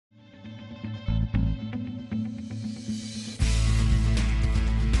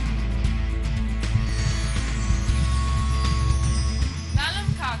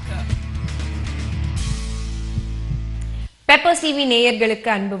Peppers TV நேயர்களுக்கு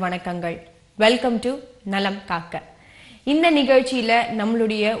அன்பு வணக்கங்கள். வெல்கம் டு நலம் காக்க. இந்த நிகழ்ச்சியில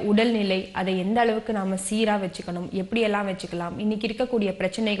நம்மளுடைய உடல்நிலை அதை எந்த அளவுக்கு நாம சீரா வச்சுக்கணும், எப்படியெல்லாம் வச்சுக்கலாம், இன்னைக்கு இருக்கக்கூடிய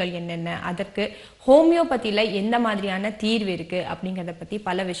பிரச்சனைகள் என்னென்ன, அதற்கு ஹோமியோபதியில எந்த மாதிரியான தீர்வு இருக்கு அப்படிங்கறத பத்தி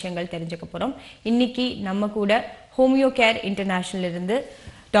பல விஷயங்கள் தெரிஞ்சுக்க போறோம். இன்னைக்கு நம்ம கூட ஹோமியோ கேர் இன்டர்நேஷனல் இருந்து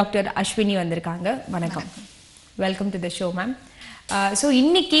டாக்டர் அஸ்வினி வந்திருக்காங்க. வணக்கம். Welcome to the show ma'am. So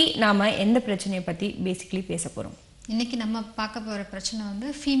இன்னைக்கு நாம எந்த பிரச்சனையை பத்தி பேசிக்கலி பேச போறோம்? இன்னைக்கு நம்ம பார்க்க போகிற பிரச்சனை வந்து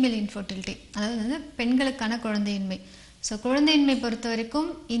ஃபீமேல் இன்ஃபர்டிலிட்டி, அதாவது வந்து பெண்களுக்கான குழந்தையின்மை. ஸோ குழந்தையின்மை பொறுத்த வரைக்கும்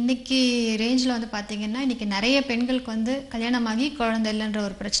இன்னைக்கு ரேஞ்சில் வந்து பார்த்தீங்கன்னா இன்னைக்கு நிறைய பெண்களுக்கு வந்து கல்யாணமாகி குழந்தை இல்லைன்ற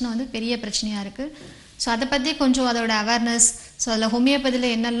ஒரு பிரச்சனை வந்து பெரிய பிரச்சனையாக இருக்குது. ஸோ அதை பற்றி கொஞ்சம் அதோட அவேர்னஸ், ஸோ அதில்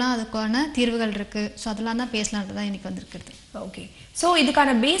ஹோமியோபதியில் என்னெல்லாம் அதுக்கான தீர்வுகள் இருக்குது, ஸோ அதெல்லாம் தான் பேசலான்ட்டு தான் இன்னைக்கு வந்திருக்குது. ஓகே, ஸோ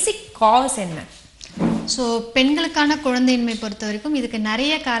இதுக்கான பேசிக் காஸ் என்ன? ஸோ பெண்களுக்கான குழந்தையின்மை பொறுத்த வரைக்கும் இதுக்கு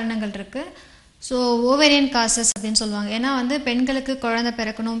நிறைய காரணங்கள் இருக்குது. ஸோ ஓவேரியன் காசஸ் அப்படின்னு சொல்லுவாங்க. ஏன்னா வந்து பெண்களுக்கு குழந்தை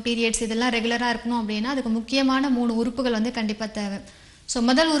பிறக்கணும், பீரியட்ஸ் இதெல்லாம் ரெகுலராக இருக்கணும் அப்படின்னா அதுக்கு முக்கியமான 3 உறுப்புகள் வந்து கண்டிப்பாக தேவை. ஸோ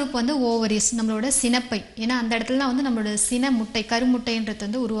முதல் உறுப்பு வந்து ஓவரிஸ், நம்மளோட சினப்பை. ஏன்னா அந்த இடத்துல வந்து நம்மளோட சின முட்டை, கருமுட்டைன்றது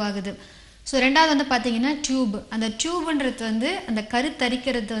வந்து உருவாகுது. ஸோ ரெண்டாவது வந்து பார்த்தீங்கன்னா டியூப். அந்த டியூப்ன்றது வந்து அந்த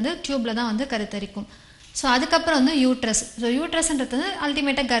கருத்தரிக்கிறது வந்து டியூப்ல தான் வந்து கருத்தரிக்கும். ஸோ அதுக்கப்புறம் வந்து யூட்ரஸ். ஸோ யூட்ரஸ்ன்றது வந்து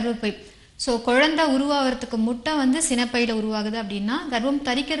அல்டிமேட்டாக கர்ப்பப்பை. ஸோ குழந்தை உருவாகிறதுக்கு முட்டை வந்து சினப்பையில் உருவாகுது அப்படின்னா கர்ப்பம்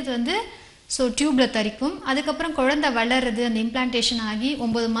தரிக்கிறது வந்து ஸோ டியூப்பில் தரிக்கும். அதுக்கப்புறம் குழந்தை வளர்றது, அந்த இம்ப்ளான்டேஷன் ஆகி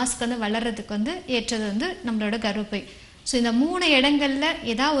 9 மாதத்துக்கு வந்து வளர்கிறதுக்கு வந்து ஏற்றது வந்து நம்மளோட கர்ப்பப்பை. ஸோ இந்த 3 இடங்களில்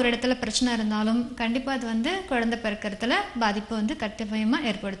ஏதாவது ஒரு இடத்துல பிரச்சனை இருந்தாலும் கண்டிப்பாக அது வந்து குழந்தை பிறக்கிறதுல பாதிப்பு வந்து கட்டாயமாக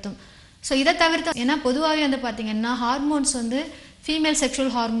ஏற்படுத்தும். ஸோ இதை தவிர்த்து, ஏன்னா பொதுவாகவே வந்து பார்த்திங்கன்னா ஹார்மோன்ஸ் வந்து ஃபீமேல்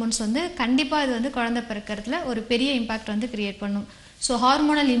செக்ஷுவல் ஹார்மோன்ஸ் வந்து கண்டிப்பாக அது வந்து குழந்தை பிறக்கிறதுல ஒரு பெரிய இம்பாக்ட் வந்து கிரியேட் பண்ணும். ஸோ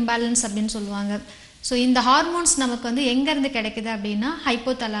ஹார்மோனல் இம்பேலன்ஸ் அப்படின்னு சொல்லுவாங்க. ஸோ இந்த ஹார்மோன்ஸ் நமக்கு வந்து எங்கேருந்து கிடைக்குது அப்படின்னா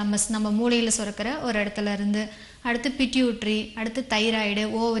ஹைப்போதலாமஸ், நம்ம மூளையில் சுரக்கிற ஒரு இடத்துல இருந்து, அடுத்து பிட்யூட்ரி, அடுத்து தைராய்டு,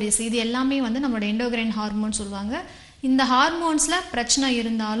 ஓவரிஸ், இது எல்லாமே வந்து நம்மளோட எண்டோகிரைன் ஹார்மோன் சொல்லுவாங்க. இந்த ஹார்மோன்ஸில் பிரச்சனை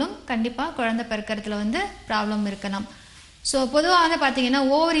இருந்தாலும் கண்டிப்பாக குழந்தை பிறக்கிறதுல வந்து ப்ராப்ளம் இருக்கலாம். ஸோ பொதுவாக வந்து பார்த்தீங்கன்னா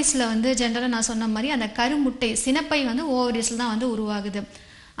ஓவரிஸில் வந்து ஜென்ரலாக நான் சொன்ன மாதிரி அந்த கருமுட்டை சினப்பை வந்து ஓவரிஸில் தான் வந்து உருவாகுது.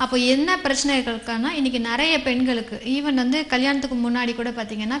 அப்போ என்ன பிரச்சனைகள் இருக்கான்னா இன்னைக்கு நிறைய பெண்களுக்கு ஈவன் வந்து கல்யாணத்துக்கு முன்னாடி கூட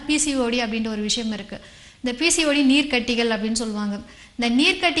பார்த்தீங்கன்னா பிசிஓடி அப்படின்ற ஒரு விஷயம் இருக்குது. இந்த பிசிஓடி நீர்க்கட்டிகள் அப்படின்னு சொல்லுவாங்க. இந்த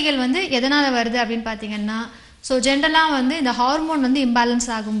நீர்க்கட்டிகள் வந்து எதனால் வருது அப்படின்னு பார்த்தீங்கன்னா ஸோ ஜென்ரலாக வந்து இந்த ஹார்மோன் வந்து இம்பேலன்ஸ்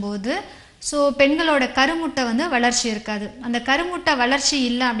ஆகும்போது ஸோ பெண்களோட கருமுட்டை வந்து வளர்ச்சி இருக்காது. அந்த கருமுட்டை வளர்ச்சி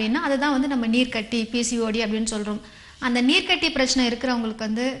இல்லை அப்படின்னா அதுதான் வந்து நம்ம நீர்க்கட்டி, பிசிஓடி அப்படின்னு சொல்கிறோம். அந்த நீர்க்கட்டி பிரச்சனை இருக்கிறவங்களுக்கு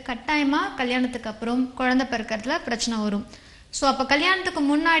வந்து கட்டாயமாக கல்யாணத்துக்கு அப்புறம் குழந்தை பிறக்கிறதுல பிரச்சனை வரும். ஸோ அப்போ கல்யாணத்துக்கு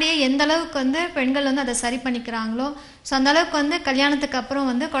முன்னாடியே எந்த அளவுக்கு வந்து பெண்கள் வந்து அதை சரி பண்ணிக்கிறாங்களோ ஸோ அந்த அளவுக்கு வந்து கல்யாணத்துக்கு அப்புறம்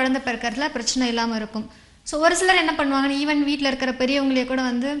வந்து குழந்தை பிறக்கிறதுல பிரச்சனை இல்லாமல் இருக்கும். ஸோ ஒரு சிலர் என்ன பண்ணுவாங்கன்னா ஈவன் வீட்டில் இருக்கிற பெரியவங்களே கூட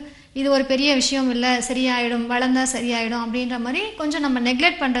வந்து இது ஒரு பெரிய விஷயம் இல்லை, சரியாயிடும், வளர்ந்தா சரியாயிடும் அப்படின்ற மாதிரி கொஞ்சம் நம்ம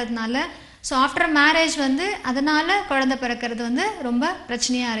நெக்லெக்ட் பண்ணுறதுனால ஸோ ஆஃப்டர் மேரேஜ் வந்து அதனால குழந்தை பிறக்கிறது வந்து ரொம்ப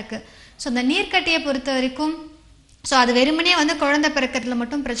பிரச்சனையாக இருக்குது. ஸோ அந்த நீர்க்கட்டியை பொறுத்த வரைக்கும் ஸோ அது வெறுமனே வந்து குழந்தை பிறக்கிறதுல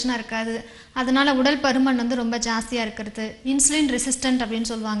மட்டும் பிரச்சனை இருக்காது. அதனால உடல் பருமன் வந்து ரொம்ப ஜாஸ்தியாக இருக்கிறது, இன்சுலின் ரெசிஸ்டன்ட் அப்படின்னு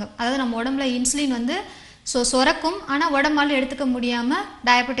சொல்லுவாங்க. அதாவது நம்ம உடம்புல இன்சுலின் வந்து ஸோ சுரக்கும், ஆனால் உடம்பால் எடுத்துக்க முடியாமல்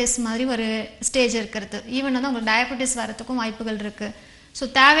டயபெட்டிஸ் மாதிரி ஒரு ஸ்டேஜ் இருக்கிறது. ஈவன் வந்து உங்களுக்கு டயபெட்டிஸ் வரத்துக்கும் வாய்ப்புகள் இருக்குது. ஸோ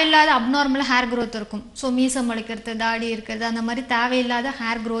தேவையில்லாத அப்நார்மல் ஹேர் க்ரோத் இருக்கும். ஸோ மீசம் முளைக்கிறது, தாடி இருக்கிறது, அந்த மாதிரி தேவையில்லாத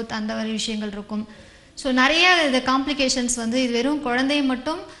ஹேர் க்ரோத் அந்த மாதிரி விஷயங்கள் இருக்கும். ஸோ நிறைய இது காம்ப்ளிகேஷன்ஸ் வந்து இது வெறும் குழந்தைய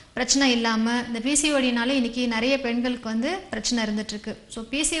மட்டும் பிரச்சனை இல்லாமல் இந்த பிசிஓடினாலே இன்றைக்கி நிறைய பெண்களுக்கு வந்து பிரச்சனை இருந்துகிட்ருக்கு. ஸோ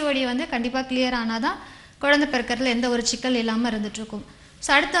பிசிஓடி வந்து கண்டிப்பாக கிளியர் ஆனால் தான் குழந்தை பிறக்கிறதுல எந்த ஒரு சிக்கல் இல்லாமல் இருந்துகிட்ருக்கும். ஸோ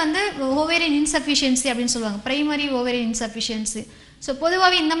அடுத்து வந்து ஓவேரியன் இன்சஃபிஷியன்சி அப்படின்னு சொல்லுவாங்க, பிரைமரி ஓவேரியன் இன்சஃபிஷியன்சி. ஸோ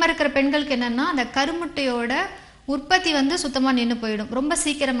பொதுவாகவே இந்த மாதிரி இருக்கிற பெண்களுக்கு என்னென்னா அந்த கருமுட்டையோட உற்பத்தி வந்து சுத்தமாக நின்று போயிடும் ரொம்ப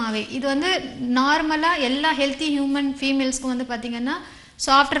சீக்கிரமாகவே. இது வந்து நார்மலாக எல்லா ஹெல்த்தி ஹியூமன் ஃபீமேல்ஸ்க்கும் வந்து பார்த்திங்கன்னா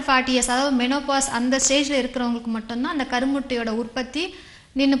ஸோ ஆஃப்டர் 40 இயர்ஸ், அதாவது மெனோபாஸ் அந்த ஸ்டேஜில் இருக்கிறவங்களுக்கு மட்டும்தான் அந்த கருமுட்டையோட உற்பத்தி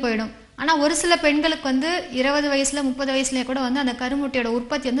நின்று போயிடும். ஆனால் ஒரு சில பெண்களுக்கு வந்து 20 வயசில் 30 வயசுலேயே கூட வந்து அந்த கருமுட்டையோட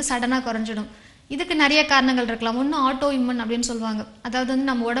உற்பத்தி வந்து சடனாக குறைஞ்சிடும். இதுக்கு நிறைய காரணங்கள் இருக்கலாம். ஒன்று ஆட்டோ இம்யூன் அப்படின்னு சொல்லுவாங்க, அதாவது வந்து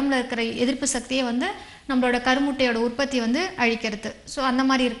நம்ம உடம்புல இருக்கிற எதிர்ப்பு சக்தியை வந்து நம்மளோட கருமுட்டையோட உற்பத்தி வந்து அழிக்கிறது. ஸோ அந்த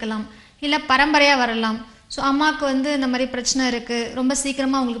மாதிரி இருக்கலாம். இல்லை பரம்பரையாக வரலாம். ஸோ அம்மாவுக்கு வந்து இந்த மாதிரி பிரச்சனை இருக்குது, ரொம்ப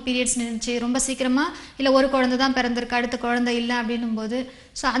சீக்கிரமாக அவங்களுக்கு பீரியட்ஸ் நின்றுச்சு, ரொம்ப சீக்கிரமாக இல்லை ஒரு குழந்தை தான் பிறந்திருக்கு, அடுத்த குழந்தை இல்லை அப்படின்னும் போது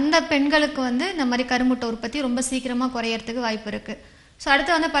ஸோ அந்த பெண்களுக்கு வந்து இந்த மாதிரி கருமுட்டை உற்பத்தி ரொம்ப சீக்கிரமாக குறையறதுக்கு வாய்ப்பு இருக்குது. ஸோ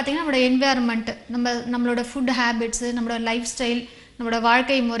அடுத்து வந்து பார்த்திங்கன்னா நம்மளோட என்வாயர்மெண்ட், நம்மளோட ஃபுட் ஹேபிட்ஸு, நம்மளோட லைஃப் ஸ்டைல், நம்மளோட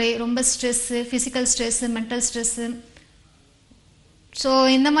வாழ்க்கை முறை, ரொம்ப stress, physical stress, mental stress, so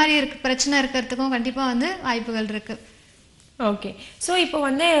இந்த மாதிரி பிரச்சனை இருக்கிறதுக்கும் கண்டிப்பாக வந்து வாய்ப்புகள் இருக்குது. ஓகே. ஸோ இப்போ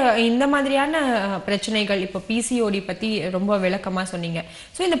வந்து இந்த மாதிரியான பிரச்சனைகள், இப்போ பிசிஓடி பத்தி ரொம்ப விளக்கமா சொன்னீங்க.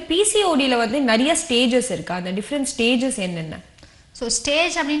 ஸோ இந்த பிசிஓடியில வந்து நிறைய ஸ்டேஜஸ் இருக்கா? அந்த டிஃப்ரெண்ட் ஸ்டேஜஸ் என்னென்ன? ஸோ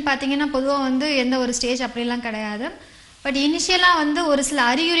ஸ்டேஜ் அப்படின்னு பார்த்தீங்கன்னா பொதுவாக வந்து எந்த ஒரு ஸ்டேஜ் அப்படிலாம் கிடையாது. பட் இனிஷியலாக வந்து ஒரு சில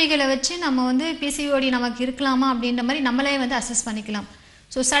அறிகுறிகளை வச்சு நம்ம வந்து பிசிஓடி நமக்கு இருக்கலாமா அப்படின்ற மாதிரி நம்மளே வந்து அசஸ் பண்ணிக்கலாம்.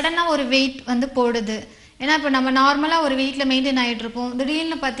 ஸோ சடனாக ஒரு வெயிட் வந்து போடுது. ஏன்னா இப்போ நம்ம நார்மலாக ஒரு வெயிட்டில் மெயின்டைன் ஆகிட்டு இருப்போம்.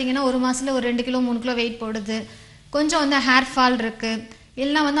 திடீர்னு பார்த்தீங்கன்னா ஒரு மாதத்தில் ஒரு 2 கிலோ 3 கிலோ வெயிட் போடுது. கொஞ்சம் வந்து ஹேர் ஃபால் இருக்குது.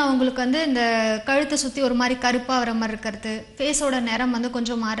 எல்லாம் வந்து அவங்களுக்கு வந்து இந்த கழுத்தை சுற்றி ஒரு மாதிரி கருப்பாக வர மாதிரி இருக்கிறது, ஃபேஸோட நிறம் வந்து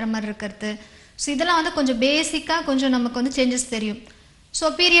கொஞ்சம் மாறுற மாதிரி இருக்கிறது. ஸோ இதெல்லாம் வந்து கொஞ்சம் பேசிக்காக கொஞ்சம் நமக்கு வந்து சேஞ்சஸ் தெரியும். ஸோ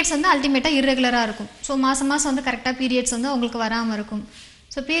பீரியட்ஸ் வந்து அல்டிமேட்டாக இர்ரெகுலராக இருக்கும். ஸோ மாதம் வந்து கரெக்டாக பீரியட்ஸ் வந்து அவங்களுக்கு வராமல் இருக்கும்.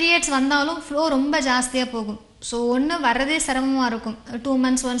 ஸோ பீரியட்ஸ் வந்தாலும் ஃப்ளோ ரொம்ப ஜாஸ்தியாக போகும். ஸோ ஒன்று வர்றதே சிரமமாக இருக்கும். 2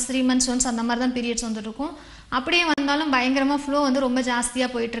 months ஒன்ஸ் 3 months ஒன்ஸ் அந்த மாதிரி தான் பீரியட்ஸ் வந்துட்டு இருக்கும். அப்படியே வந்தாலும் பயங்கரமாக ஃப்ளோ வந்து ரொம்ப ஜாஸ்தியாக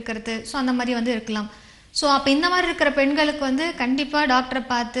போயிட்டுருக்கிறது. ஸோ அந்த மாதிரி வந்து இருக்கலாம். ஸோ அப்போ இந்த மாதிரி இருக்கிற பெண்களுக்கு வந்து கண்டிப்பாக டாக்டரை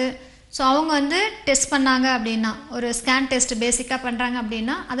பார்த்து, ஸோ அவங்க வந்து டெஸ்ட் பண்ணாங்க அப்படின்னா, ஒரு ஸ்கேன் டெஸ்ட் பேசிக்காக பண்ணுறாங்க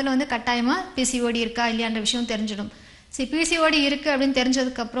அப்படின்னா அதில் வந்து கட்டாயமாக பிசிஓடி இருக்கா இல்லையான்ற விஷயம் தெரிஞ்சிடும். பிசிஓடி இருக்குது அப்படின்னு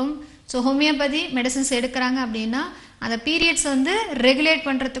தெரிஞ்சதுக்கப்புறம் ஸோ ஹோமியோபதி மெடிசன்ஸ் எடுக்கிறாங்க அப்படின்னா அந்த பீரியட்ஸ் வந்து ரெகுலேட்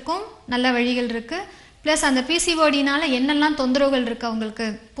பண்ணுறதுக்கும் நல்ல வழிகள் இருக்குது. ப்ளஸ் அந்த பிசிஓடினால என்னெல்லாம் தொந்தரவுகள் இருக்குது அவங்களுக்கு,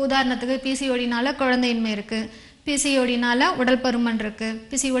 உதாரணத்துக்கு பிசிஓடினால குழந்தையின்மை இருக்குது, பிசிஓடினால உடல் பருமன் இருக்குது,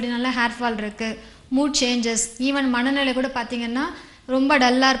 பிசிஓடினால ஹேர் ஃபால் இருக்குது, மூட் சேஞ்சஸ், ஈவன் மனநிலை கூட பார்த்தீங்கன்னா ரொம்ப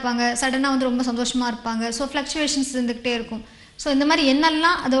டல்லாக இருப்பாங்க, சடனாக வந்து ரொம்ப சந்தோஷமாக இருப்பாங்க. ஸோ ஃப்ளக்சுவேஷன்ஸ் இருந்துக்கிட்டே இருக்கும். ஸோ இந்த மாதிரி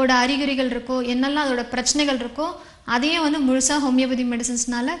என்னெல்லாம் அதோட அறிகுறிகள் இருக்கோ, என்னெல்லாம் அதோட பிரச்சனைகள் இருக்கோ அதையும் வந்து முழுசாக ஹோமியோபதி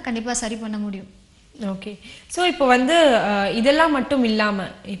மெடிசன்ஸ்னால கண்டிப்பாக சரி பண்ண முடியும். ஓகே. ஸோ இப்போ வந்து இதெல்லாம் மட்டும் இல்லாமல்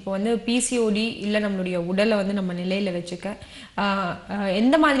இப்போ வந்து பிசிஓடி இல்லை நம்மளுடைய உடலை வந்து நம்ம நிலையில் வச்சுக்க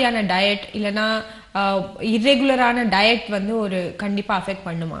எந்த மாதிரியான டயட் இல்லைன்னா இர்ரெகுலரான டயட் வந்து ஒரு கண்டிப்பாக அஃபெக்ட்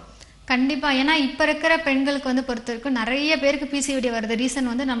பண்ணுமா? கண்டிப்பாக. ஏன்னா இப்போ இருக்கிற பெண்களுக்கு வந்து பொறுத்த வரைக்கும் நிறைய பேருக்கு பிசிஓடி வருது.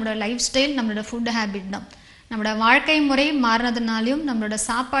 ரீசன் வந்து நம்மளோட லைஃப் ஸ்டைல், நம்மளோட ஃபுட் ஹேபிட் தான். நம்மளோட வாழ்க்கை முறை மாறினதுனாலையும் நம்மளோட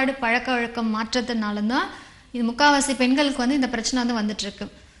சாப்பாடு பழக்க வழக்கம் மாற்றத்தினாலும் தான் இது முக்கால்வாசி பெண்களுக்கு வந்து இந்த பிரச்சனை வந்து வந்துட்டுருக்கு.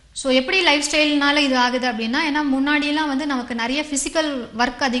 ஸோ எப்படி லைஃப் ஸ்டைல்னால இது ஆகுது அப்படின்னா, ஏன்னா முன்னாடியெல்லாம் வந்து நமக்கு நிறைய ஃபிசிக்கல்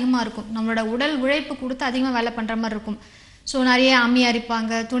ஒர்க் அதிகமாக இருக்கும். நம்மளோட உடல் உழைப்பு கொடுத்து அதிகமாக வேலை பண்ணுற மாதிரி இருக்கும். ஸோ நிறைய அம்மி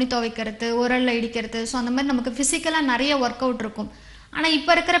அரிப்பாங்க, துணி துவைக்கிறது, உரலில் இடிக்கிறது, ஸோ அந்த மாதிரி நமக்கு ஃபிசிக்கலாக நிறைய ஒர்க் அவுட் இருக்கும். ஆனால்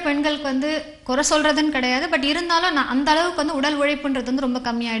இப்போ இருக்கிற பெண்களுக்கு வந்து குறை சொல்கிறதுன்னு கிடையாது, பட் இருந்தாலும் அந்த அளவுக்கு வந்து உடல் உழைப்புன்றது வந்து ரொம்ப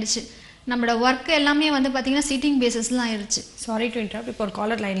கம்மியாயிடுச்சு. நம்மளோட ஒர்க் எல்லாமே வந்து பார்த்தீங்கன்னா சிட்டிங் பேசிஸ்லாம் ஆயிடுச்சு. Sorry to interrupt. இப்போ ஒரு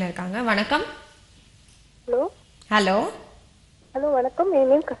காலர் லைனில் இருக்காங்க. வணக்கம். ஹலோ. ஹலோ. ஹலோ வணக்கம். என்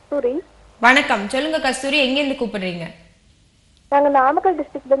நேம் கஸ்தூரி. வணக்கம். சொல்லுங்க கஸ்தூரி, எங்கேருந்து கூப்பிடுறீங்க? நாங்கள் நாமக்கல்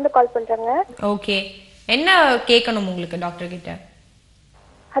டிஸ்ட்ரிக்ட்லேருந்து கால் பண்ணுறோங்க. ஓகே. என்ன கேட்கணும் உங்களுக்கு டாக்டர் கிட்ட?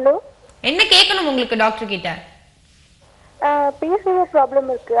 ஹலோ. என்ன கேட்கணும் உங்களுக்கு டாக்டர் கிட்ட? பிசிஓடி ப்ராப்ளம்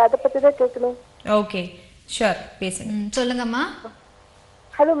இருக்கு, அதை பற்றி தான் கேட்கணும். ஓகே, ஷூர், பேசுங்க. சொல்லுங்கம்மா.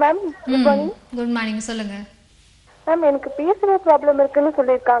 Hello ma'am, good morning. Good morning, சொல்லுங்க மேம். எனக்கு பிசிஓடி ப்ராப்ளம் இருக்குன்னு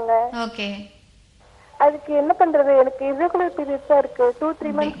சொல்லியிருக்காங்க. ஓகே. அதுக்கு என்ன பண்றது? எனக்கு இர்ரெகுலர் பீரியட்ஸா இருக்கு.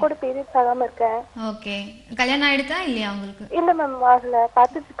 2-3 months கூட பீரியட்ஸ் ஆகாம இருக்கேன். ஓகே. கல்யாணம் ஆயிடுதா இல்லையா உங்களுக்கு? இல்ல மேம், ஆகல.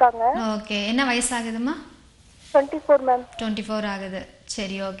 பார்த்துட்டு இருக்காங்க. ஓகே. என்ன வயசு ஆகுதுமா? 24 மேம். 24 ஆகுது.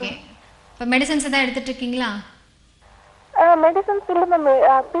 சரி, ஓகே. இப்போ மெடிசன்ஸ் ஏதாவது எடுத்துட்டு இருக்கீங்களா? மெடிசன்ஸ் இல்ல மேம்.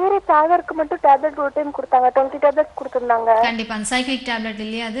 பீரியட்ஸ் ஆகிறதுக்கு மட்டும் டேப்லெட் ஒரு டைம் கொடுத்தாங்க. 20 டேப்லெட்ஸ் கொடுத்துருந்தாங்க. கண்டிப்பா அந்த சைக்ளிக் டேப்லெட்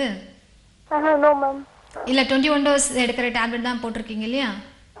இல்லையா அது? No ma'am. இல்ல 21 டோஸ் எடுக்கிற டேப்லெட் தான் போட்டிருக்கீங்க இல்லையா?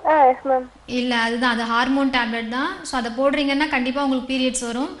 Yes ma'am. இல்ல அதுதான், அது ஹார்மோன் டேப்லெட் தான். ஸோ அதை போடுறீங்கன்னா கண்டிப்பா உங்களுக்கு பீரியட்ஸ்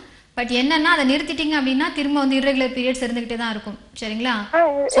வரும். பட் என்னன்னா அதை நிறுத்திட்டீங்க அப்படின்னா திரும்ப வந்து இர்ரெகுலர் பீரியட்ஸ் இருந்துகிட்டே தான் இருக்கும். சரிங்களா?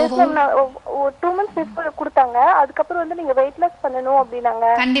 2 months பிஃபோர் கொடுத்தாங்க. அதுக்கப்புறம் வந்து நீங்க வெயிட் லாஸ் பண்ணணும் அப்படினாங்க.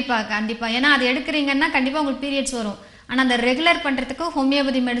 கண்டிப்பா கண்டிப்பா. ஏன்னா அது எடுக்கிறீங்கன்னா கண்டிப்பா உங்களுக்கு பீரியட்ஸ் வரும். ஆனா அந்த ரெகுலர் பண்றதுக்கு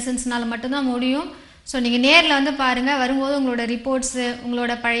ஹோமியோபதி மெடிசன்ஸ்னால மட்டும்தான் முடியும். ஸோ நீங்கள் நேரில் வந்து பாருங்கள். வரும்போது உங்களோட ரிப்போர்ட்ஸு,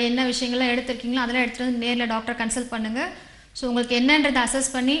 உங்களோட பழைய என்ன விஷயங்கள்லாம் எடுத்துருக்கீங்களோ அதெல்லாம் எடுத்துகிட்டு வந்து நேரில் டாக்டர் கன்சல்ட் பண்ணுங்கள். ஸோ உங்களுக்கு என்னன்றதை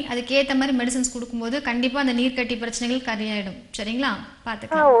அசஸ் பண்ணி அதுக்கேற்ற மாதிரி மெடிசன்ஸ் கொடுக்கும்போது கண்டிப்பாக அந்த நீர்க்கட்டி பிரச்சனைகள் கரையாயிடும். சரிங்களா?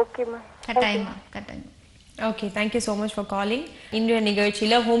 பார்த்துக்கலாம். Okay ma'am. கட்டாயமா கட்டாயம். Okay, thank you so much for calling. இன்றைய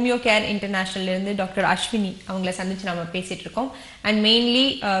நிகழ்ச்சியில் ஹோமியோ கேர் இன்டர்நேஷ்னல்லேருந்து டாக்டர் அஸ்வினி அவங்கள சந்திச்சு நம்ம பேசிகிட்டு இருக்கோம். அண்ட் மெயின்லி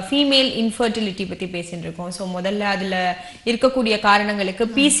ஃபீமேல் இன்ஃபர்டிலிட்டி பற்றி பேசிகிட்டு இருக்கோம். ஸோ முதல்ல அதில் இருக்கக்கூடிய காரணங்களுக்கு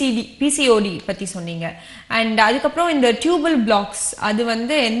பிசிஓடி பற்றி சொன்னீங்க. அண்ட் அதுக்கப்புறம் இந்த டியூபல் பிளாக்ஸ், அது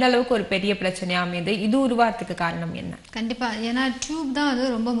வந்து எந்த அளவுக்கு ஒரு பெரிய பிரச்சனையாக அமையுது, இது உருவாகிறதுக்கு காரணம் என்ன? கண்டிப்பாக. ஏன்னா டியூப் தான் அது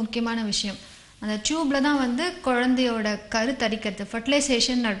ரொம்ப முக்கியமான விஷயம். அந்த டியூப்பில் தான் வந்து குழந்தையோட கருத்தரிக்கிறது,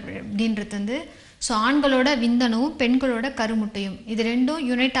 ஃபர்டிலைசேஷன் அப்படின்றது வந்து. ஸோ ஆண்களோட விந்தணுவும் பெண்களோட கருமுட்டையும் இது ரெண்டும்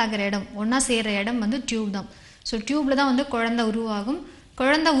யூனைட் ஆகிற இடம், ஒன்றா சேர்கிற இடம் வந்து டியூப் தான். ஸோ டியூப்பில் தான் வந்து குழந்தை உருவாகும்.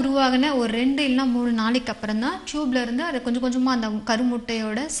 குழந்தை உருவாகின ஒரு 2 இல்லைனா 3 நாளைக்கு அப்புறம் தான் டியூப்ல இருந்து அதை கொஞ்சம் கொஞ்சமாக அந்த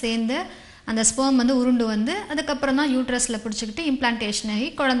கருமுட்டையோட சேர்ந்து அந்த ஸ்பெர்ம் வந்து உருண்டு வந்து அதுக்கப்புறம் தான் யூட்ரஸில் பிடிச்சிக்கிட்டு இம்ப்ளான்டேஷன் ஆகி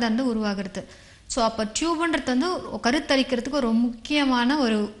குழந்தை வந்து உருவாகிறது. ஸோ அப்போ டியூப்ன்றது வந்து கருத்தரிக்கிறதுக்கு ஒரு முக்கியமான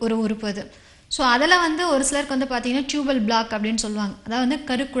ஒரு உறுப்பு அது. ஸோ அதில் வந்து ஒரு சிலருக்கு வந்து பார்த்தீங்கன்னா டியூபல் பிளாக் அப்படின்னு சொல்லுவாங்க. அதாவது வந்து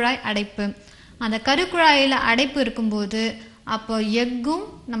கருக்குழாய் அடைப்பு. அந்த கருக்குழாயில் அடைப்பு இருக்கும்போது அப்போ எக்கும்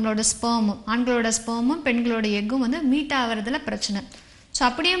நம்மளோட ஸ்பெர்மும், ஆண்களோட ஸ்பெர்மும் பெண்களோட எக்கும் வந்து மீட் ஆகிறதுல பிரச்சனை. ஸோ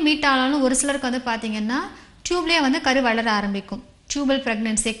அப்படியே மீட் ஆனாலும் ஒரு சிலருக்கு வந்து பார்த்தீங்கன்னா டியூப்லேயே வந்து கரு வளர ஆரம்பிக்கும். டியூபல்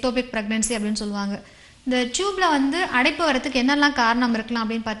ப்ரெக்னென்சி, எக்டோபிக் ப்ரெக்னென்சி அப்படின்னு சொல்லுவாங்க. இந்த டியூப்பில் வந்து அடைப்பு வரத்துக்கு என்னெல்லாம் காரணம் இருக்கலாம்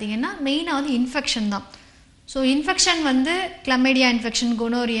அப்படின்னு பார்த்தீங்கன்னா மெயினாக வந்து இன்ஃபெக்ஷன் தான். ஸோ இன்ஃபெக்ஷன் வந்து கிளமேடியா இன்ஃபெக்ஷன்,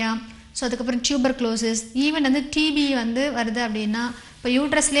 கொனோரியா, ஸோ அதுக்கப்புறம் டியூபர்குலோசிஸ், ஈவன் வந்து டிபி வந்து வருது அப்படின்னா இப்போ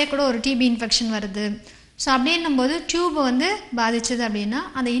யூட்ரஸ்லேயே கூட ஒரு டிபி இன்ஃபெக்ஷன் வருது. ஸோ அப்படின்னும் போது டியூப் வந்து பாதிச்சது அப்படின்னா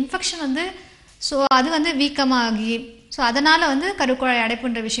அந்த இன்ஃபெக்ஷன் வந்து ஸோ அது வந்து வீக்கமாகி ஸோ அதனால் வந்து கருக்குழாய்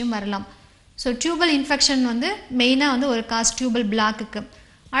அடைப்புன்ற விஷயம் வரலாம். ஸோ டியூபல் இன்ஃபெக்ஷன் வந்து மெயினாக வந்து ஒரு காஸ் டியூபல் பிளாக்குக்கு.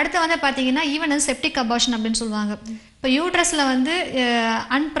 அடுத்து வந்து பார்த்தீங்கன்னா ஈவன் வந்து செப்டிக் அபார்ஷன் அப்படின்னு சொல்லுவாங்க. இப்போ யூட்ரஸில் வந்து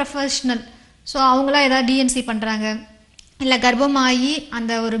அன்ப்ரொஃபஷ்னல், ஸோ அவங்களாம் ஏதாவது டிஎன்சி பண்ணுறாங்க, இல்லை கர்ப்பமாகி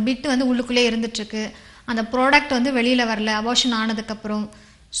அந்த ஒரு பிட்டு வந்து உள்ளுக்குள்ளே இருந்துகிட்ருக்கு, அந்த ப்ராடக்ட் வந்து வெளியில் வரல அபார்ஷன் ஆனதுக்கப்புறம்.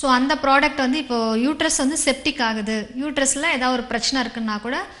 ஸோ அந்த ப்ராடக்ட் வந்து இப்போது யூட்ரஸ் வந்து செப்டிக் ஆகுது, யூட்ரஸில் ஏதாவது ஒரு பிரச்சனை இருக்குன்னா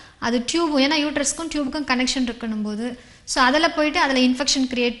கூட அது டியூப், ஏன்னா யூட்ரஸ்க்கும் டியூபுக்கும் கனெக்ஷன் இருக்கணும் போது ஸோ அதில் போயிட்டு அதில் இன்ஃபெக்ஷன்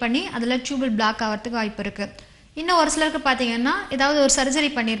க்ரியேட் பண்ணி அதில் டியூபல் பிளாக் ஆகிறதுக்கு வாய்ப்பு இருக்குது. இன்னும் ஒரு சிலருக்கு பார்த்தீங்கன்னா ஏதாவது ஒரு சர்ஜரி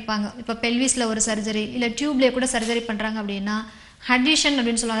பண்ணியிருப்பாங்க, இப்போ பெல்விஸில் ஒரு சர்ஜரி இல்லை டியூப்லேயே கூட சர்ஜரி பண்ணுறாங்க அப்படின்னா அடிஷன்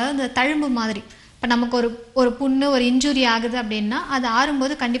அப்படின்னு சொல்லுவாங்க. அதாவது இந்த தழும்பு மாதிரி. இப்போ நமக்கு ஒரு புண்ணு ஒரு இன்ஜுரி ஆகுது அப்படின்னா அது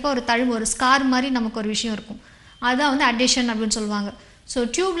ஆறும்போது கண்டிப்பாக ஒரு தழும்பு, ஒரு ஸ்கார் மாதிரி நமக்கு ஒரு விஷயம் இருக்கும். அதுதான் வந்து அடிஷன் அப்படின்னு சொல்லுவாங்க. ஸோ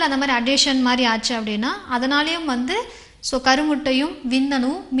டியூப்பில் அந்த மாதிரி அடிஷன் மாதிரி ஆச்சு அப்படின்னா அதனாலேயும் வந்து ஸோ கருமுட்டையும்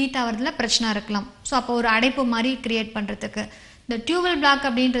விந்தனும் மீட் ஆகிறதுல பிரச்சனை இருக்கலாம். ஸோ அப்போ ஒரு அடைப்பு மாதிரி கிரியேட் பண்ணுறதுக்கு இந்த டியூபல் பிளாக்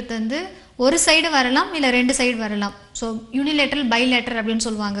அப்படின்றது வந்து ஒரு சைடு வரலாம், இல்லை 2 சைடு வரலாம். ஸோ யூனிலேட்டரல், பைலேட்டர் அப்படின்னு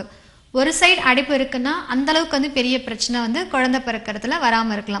சொல்லுவாங்க. ஒரு சைடு அடைப்பு இருக்குன்னா அந்தளவுக்கு வந்து பெரிய பிரச்சனை வந்து குழந்தை பிறக்கிறதுல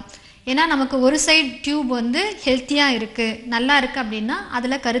வராமல் இருக்கலாம். ஏன்னா நமக்கு ஒரு சைடு டியூப் வந்து ஹெல்த்தியாக இருக்குது, நல்லா இருக்குது அப்படின்னா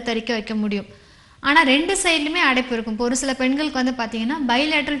அதில் கருத்தரிக்க வைக்க முடியும். ஆனால் 2 சைட்லையுமே அடைப்பு இருக்கும். இப்போ ஒரு சில பெண்களுக்கு வந்து பார்த்தீங்கன்னா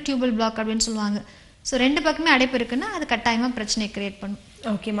பைலேட்டரல் டியூபல் பிளாக் அப்படின்னு சொல்லுவாங்க. ஸோ 2 பக்கமே அடைப்பு இருக்குன்னா அது கட்டாயமாக பிரச்சனையை கிரியேட் பண்ணும்.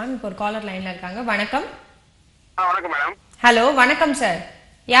 ஓகே மேம், இப்போ ஒரு காலர் லைனில் இருக்காங்க. வணக்கம். வணக்கம் மேடம். ஹலோ, வணக்கம் சார்.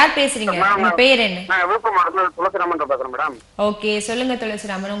 யார் பேசுறீங்க? உங்க பேர் என்ன? நான் விழுப்புரம் மாவட்டத்துல துளசிராமன் பேசுறேன் மேடம். ஓகே, சொல்லுங்க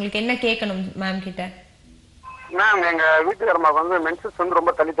துளசிராமன், உங்களுக்கு என்ன கேட்கணும் மேம் கிட்ட? மேம், எங்க வீட்டுக்காரம்மாக்கு வந்து மென்சஸ் வந்து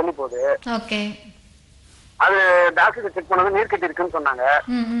ரொம்ப தள்ளி போகுது. ஓகே. அது டாக்டர் செக் பண்ணது நீர் கட்டி இருக்குன்னு சொன்னாங்க.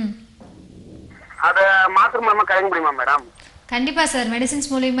 அத மாத்திரை மூலமா கரைக்க முடியுமா மேடம்? கண்டிப்பா சார்,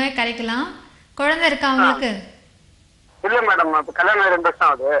 மெடிசின்ஸ் மூலமா கரைக்கலாம். குழந்தை இருக்கா உங்களுக்கு? இல்ல மேடம், இப்ப கல்யாணம் 2 வருஷம்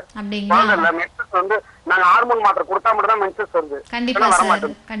ஆகுது. அப்படிங்களா? மென்சஸ் வந்து நாங்க ஹார்மோன் மாத்திரை கொடுத்தா மட்டும் தான் மென்சஸ் வருது. கண்டிப்பா சார்,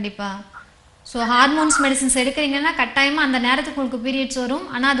 கண்டிப்பா. ஸோ ஹார்மோன்ஸ் மெடிசின்ஸ் எடுக்கிறீங்கன்னா கட்டாயமா அந்த நேரத்துக்கு உங்களுக்கு பீரியட்ஸ் வரும்.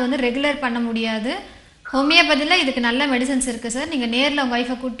 ஆனால் அது வந்து ரெகுலர் பண்ண முடியாது. ஹோமியோபதியில் இதுக்கு நல்ல மெடிசன்ஸ் இருக்குது சார். நீங்கள் நேரில் உங்கள்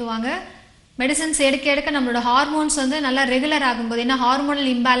ஒய்ஃபை கூப்பிட்டு வாங்க. மெடிசன்ஸ் எடுக்க நம்மளோட ஹார்மோன்ஸ் வந்து நல்லா ரெகுலர் ஆகும்போது, ஏன்னா ஹார்மோனல்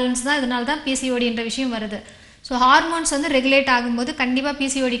இம்பேலன்ஸ் தான், இதனால தான் பிசிஓடின்ற விஷயம் வருது. ஸோ ஹார்மோன்ஸ் வந்து ரெகுலேட் ஆகும்போது கண்டிப்பாக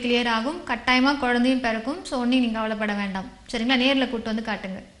பிசிஓடி கிளியர் ஆகும், கட்டாயமாக குழந்தையும் பிறக்கும். ஸோ ஒன்றும் நீங்கள் கவலைப்பட வேண்டாம். சரிங்களா? நேரில் கூப்பிட்டு வந்து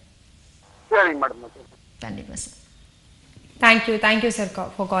காட்டுங்க. கண்டிப்பாக sir. Thank you sir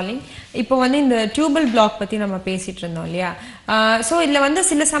for calling. இப்போ வந்து இந்த டியூபல் பிளாக் பற்றி நம்ம பேசிகிட்டு இருந்தோம் இல்லையா? ஸோ இதில் வந்து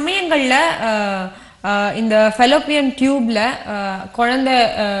சில சமயங்களில் இந்த ஃபெலோப்பியன் டியூப்ல குழந்தை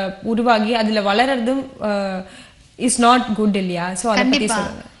உருவாகி அதில் வளர்றதும் இஸ் நாட் குட் இல்லையா? ஸோ அதை பற்றி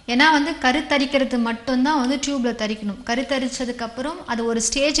சொல்லுங்க. ஏன்னா வந்து கருத்தரிக்கிறது மட்டும்தான் வந்து டியூப்ல தரிக்கணும். கருத்தரிச்சதுக்கு அப்புறம் அது ஒரு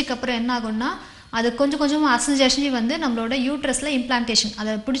ஸ்டேஜுக்கு அப்புறம் என்ன ஆகும்னா அது கொஞ்சம் கொஞ்சமாக அசைஞ்சு வந்து நம்மளோட யூட்ரஸ்ல இம்ப்ளான்டேஷன்,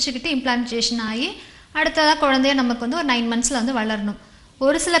 அதை பிடிச்சிக்கிட்டு இம்ப்ளான்டேஷன் ஆகி அடுத்ததாக குழந்தைய நமக்கு வந்து ஒரு 9 monthsல வந்து வளரணும்.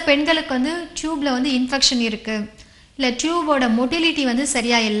 ஒரு சில பெண்களுக்கு வந்து டியூப்ல வந்து இன்ஃபெக்ஷன் இருக்கு, இல்லை டியூபோட மொட்டிலிட்டி வந்து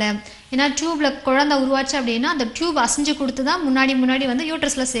சரியா இல்லை. ஏன்னா டியூப்ல குழந்தை உருவாச்சு அப்படின்னா அந்த டியூப் அசைஞ்சு கொடுத்து தான் முன்னாடி வந்து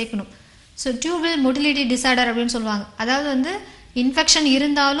யூட்ரஸ்ல சேர்க்கணும். ஸோ டியூபல் மொட்டிலிட்டி டிசார்டர் அப்படின்னு சொல்லுவாங்க. அதாவது வந்து இன்ஃபெக்ஷன்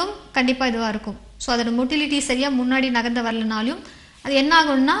இருந்தாலும் கண்டிப்பாக இதுவாக இருக்கும். ஸோ அதோட மொட்டிலிட்டி சரியாக முன்னாடி நகர்ந்து வரலனாலும் அது என்ன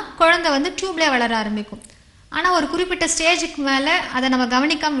ஆகும்னா குழந்தை வந்து டியூப்லேயே வளர ஆரம்பிக்கும். ஆனால் ஒரு குறிப்பிட்ட ஸ்டேஜுக்கு மேலே அதை நம்ம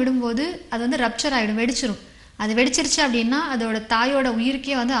கவனிக்காமல் விடும்போது அது வந்து ரப்சர் ஆகிடும், வெடிச்சிரும். அது வெடிச்சிருச்சு அப்படின்னா அதோட தாயோட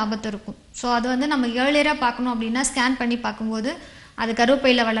உயிருக்கே வந்து ஆபத்து இருக்கும். ஸோ அது வந்து நம்ம ஏர்லியராக பார்க்கணும் அப்படின்னா ஸ்கேன் பண்ணி பார்க்கும்போது அது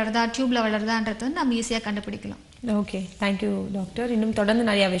கருப்பையில் வளருதா டியூப்பில் வளருதான்றது வந்து நம்ம ஈஸியாக கண்டுபிடிக்கலாம். Okay, thank you doctor. இன்னும் தொடர்ந்து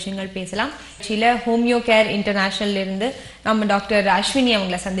நிறைய விஷயங்கள் பேசலாம். சில ஹோமியோ கேர் இன்டர்நேஷ்னல்லேருந்து நம்ம டாக்டர் அஸ்வினி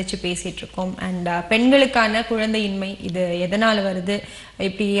அவங்கள சந்தித்து பேசிகிட்டு இருக்கோம். அண்ட் பெண்களுக்கான குழந்தையின்மை இது எதனால் வருது,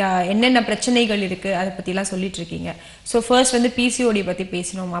 இப்படி என்னென்ன பிரச்சனைகள் இருக்குது, அதை பற்றிலாம் சொல்லிட்டு இருக்கீங்க. ஸோ ஃபர்ஸ்ட் வந்து பிசிஓடி பற்றி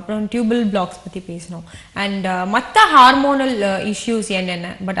பேசினோம், அப்புறம் டியூபல் பிளாக்ஸ் பற்றி பேசினோம், அண்ட் மற்ற ஹார்மோனல் இஷ்யூஸ்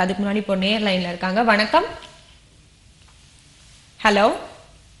என்னென்ன. பட் அதுக்கு முன்னாடி இப்போ நேர் லைனில் இருக்காங்க. வணக்கம். ஹலோ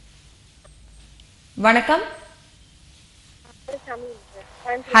வணக்கம்.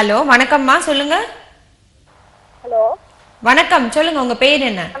 ஹலோ வணக்கம்மா, சொல்லுங்க. ஹலோ வணக்கம், சொல்லுங்க, உங்க பேர்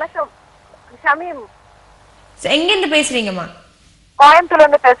என்ன? வணக்கம். ஷமீம், எங்க இருந்து பேசுறீங்கம்மா? கோயம்புத்தூர்ல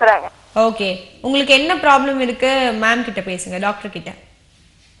இருந்து பேசுறாங்க. ஓகே, உங்களுக்கு என்ன ப்ராப்ளம் இருக்கு மேம் கிட்ட பேசுங்க, டாக்டர் கிட்ட.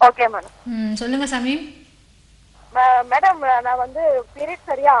 Okay madam. சொல்லுங்க சமீம். மேடம், நான் வந்து பீரியட்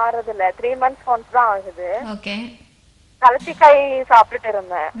சரியா ஆறது இல்ல. 3 months ஒன்ஸ் தான் ஆகுது. ஓகே. கலத்திக்காய் சாப்பிட்டுட்டு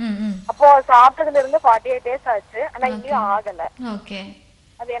இருந்தேன். ம். அப்போ சாப்பிட்டதுல இருந்து 48 days ஆச்சு. ஆனா இன்னும் ஆகல. ஓகே.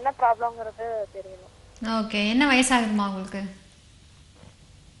 அது என்ன ப்ராப்ளம்ங்கிறது தெரியணும். ஓகே, என்ன வயசாகுதுமா உங்களுக்கு?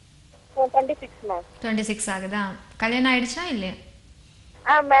 26 மேம். 26 ஆகுதா? கல்யாணம் ஆயிடுச்சா இல்லையா?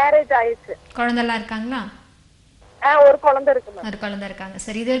 மேரேஜ் ஆயிடுச்சு. குழந்தைலாம் இருக்காங்களா? ஒரு குழந்தை இருக்கு மேம். ஒரு குழந்தை இருக்காங்க.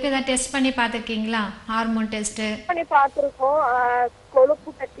 சரி, இது வரைக்கும் ஏதாவது டெஸ்ட் பண்ணி பார்த்துருக்கீங்களா? ஹார்மோன் டெஸ்ட் பண்ணி பார்த்திருக்கோம்.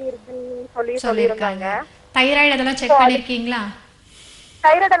 கொழுப்பு கட்டி இருக்குன்னு சொல்லியிருக்காங்க. தைராய்டு அதெல்லாம் செக் பண்ணிருக்கீங்களா?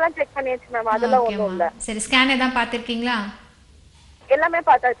 தைராய்டு எல்லாம் செக் பண்ணியாச்சு மேம். அதெல்லாம் ஒண்ணும் இல்ல. சரி, ஸ்கேன் ஏதாவது பார்த்திருக்கீங்களா? எல்லாமே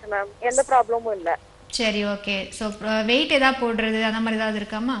பார்த்தாச்சு மேம். எந்த ப்ராப்ளமும் இல்ல. சரி, ஓகே. ஸோ வெயிட் ஏதாவது போடுறது அந்த மாதிரி ஏதாவது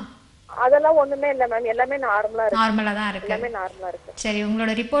இருக்காமா? அதெல்லாம் ஒண்ணுமே இல்ல மேம். எல்லாமே நார்மலா இருக்கு. நார்மலா தான் இருக்கு. எல்லாமே நார்மலா இருக்கு. சரி,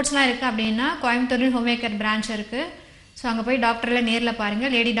 உங்களோட ரிப்போர்ட்ஸ்லாம் இருக்கு அப்படின்னா கோயம்புத்தூர்ல ஹோமியோபதி பிரான்ச் இருக்கு. ஸோ அங்கே போய் டாக்டர்ல நேரில் பாருங்க.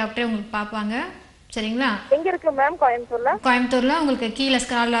 லேடி டாக்டரே உங்களுக்கு பார்ப்பாங்க. சரிங்களா? எங்க இருக்கு மேம்? கோயம்புத்தூர்ல. கோயம்புத்தூர்ல உங்களுக்கு கீழே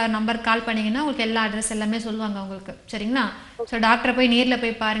ஸ்கால் நம்பர் கால் பண்ணீங்கன்னா உங்களுக்கு எல்லா அட்ரஸ் எல்லாமே சொல்லுவாங்க உங்களுக்கு. சரிங்களா? ஸோ டாக்டரை போய் நேரில்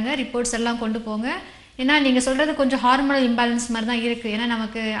போய் பாருங்க. ரிப்போர்ட்ஸ் எல்லாம் கொண்டு போங்க. ஏன்னா நீங்க சொல்றது கொஞ்சம் ஹார்மோனல் இம்பேலன்ஸ் மாதிரி தான் இருக்கு. ஏன்னா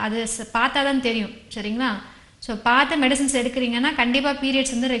நமக்கு அது பார்த்தா தான் தெரியும். சரிங்களா? ஸோ பார்த்து மெடிசன்ஸ் எடுக்கிறீங்கன்னா கண்டிப்பாக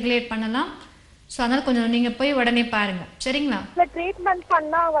பீரியட்ஸ் வந்து ரெகுலேட் பண்ணலாம். ஸோ அதனால கொஞ்சம் நீங்கள் போய் உடனே பாருங்க. சரிங்களா? இல்லை, ட்ரீட்மெண்ட்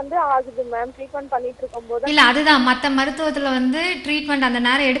பண்ணா வந்து ஆகுது மேம். ட்ரீட்மெண்ட் பண்ணிட்டு இருக்கும்போது இல்லை, அதுதான் மற்ற மருத்துவத்தில் வந்து ட்ரீட்மெண்ட் அந்த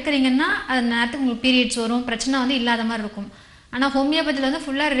நேரம் எடுக்கிறீங்கன்னா அந்த நேரத்துக்கு உங்களுக்கு பீரியட்ஸ் வரும், பிரச்சனை வந்து இல்லாத மாதிரி இருக்கும். ஆனால் ஹோமியோபதியில் வந்து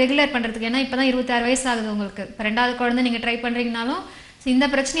ஃபுல்லாக ரெகுலர் பண்ணுறதுக்கு, ஏன்னா இப்போ தான் 26 வயசு ஆகுது உங்களுக்கு. இப்போ 2வது குழந்தை நீங்கள் ட்ரை பண்ணுறீங்கனாலும் இந்த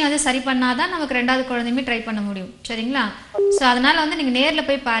பிரச்சனையை வந்து சரி பண்ணாதான் நமக்கு 2வது குழந்தையுமே ட்ரை பண்ண முடியும். சரிங்களா? ஸோ அதனால வந்து நீங்கள் நேரில்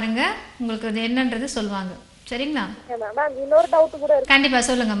போய் பாருங்க, உங்களுக்கு அது என்னன்றது சொல்லுவாங்க. சரிங்களா? மேம், இன்னொரு டவுட் கூட இருக்கு. கண்டிப்பாக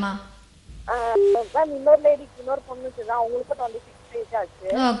சொல்லுங்கம்மா. மேம், இன்னொரு லேடிக்கு, இன்னொரு பொண்ணுக்கு தான், அவங்களுக்கு 26 ஏஜ் ஆச்சு.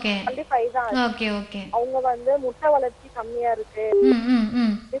 ஓகே. 25 தான் ஆச்சு. ஓகே. ஓகே. அவங்க வந்து முட்டை வளர்ச்சி கம்மியா இருக்கு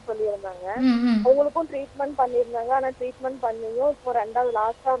சொல்லியிருந்தாங்க. அவங்களுக்கும் ட்ரீட்மெண்ட் பண்ணிருந்தாங்க. ஆனா ட்ரீட்மெண்ட் பண்ணியும் இப்போ 2வது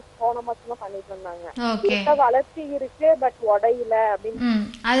லாஸ்டா போன மாசமா பண்ணிட்டு இருந்தாங்க. முட்டை வளர்ச்சி இருக்கு பட் உடையில அப்படின்னு.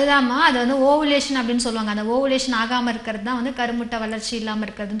 அதுதான்மா, அது வந்து ஓவுலேஷன் அப்படின்னு சொல்லுவாங்க. அந்த ஓவுலேஷன் ஆகாம இருக்கிறது தான் வந்து கருமுட்டை வளர்ச்சி இல்லாம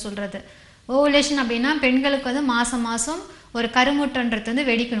இருக்கிறதுன்னு சொல்றது. ஓவுலேஷன் அப்படின்னா பெண்களுக்கு வந்து மாசம் மாசம் ஒரு கருமுட்டைன்றது வந்து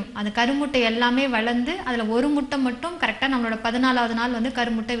வெடிக்கணும். அந்த கருமுட்டை எல்லாமே வளர்ந்து அதுல ஒரு முட்டை மட்டும் கரெக்டா நம்மளோட 14வது நாள் வந்து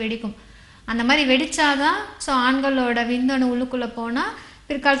கருமுட்டை வெடிக்கும். அந்த மாதிரி வெடிச்சாதான் ஸோ ஆண்களோட விந்தணு உள்ளுக்குள்ள போனா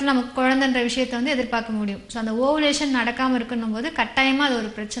பிற்காலத்தில் நமக்கு குழந்தைன்ற விஷயத்த வந்து எதிர்பார்க்க முடியும். ஸோ அந்த ஓவுலேஷன் நடக்காம இருக்கணும் போது கட்டாயமா அது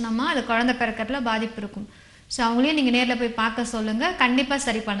ஒரு பிரச்சனைமா, அது குழந்தை பிறக்கிறதுல பாதிப்பு இருக்கும். ஸோ அவங்களையும் நீங்க நேர்ல போய் பார்க்க சொல்லுங்க. கண்டிப்பா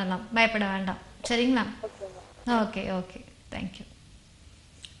சரி பண்ணலாம், பயப்பட வேண்டாம். சரிங்களா? Okay. Okay, thank you.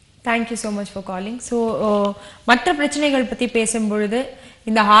 Thank you so much for calling. So மற்ற பிரச்சனைகள் பற்றி பேசும்பொழுது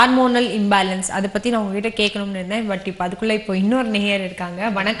இந்த ஹார்மோனல் இம்பேலன்ஸ் அதை பற்றி நான் உங்ககிட்ட கேட்கணும்னு இருந்தேன். பட் இப்போ அதுக்குள்ளே இப்போ இன்னொரு நேயர் இருக்காங்க.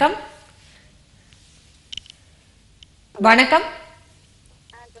 வணக்கம். வணக்கம்.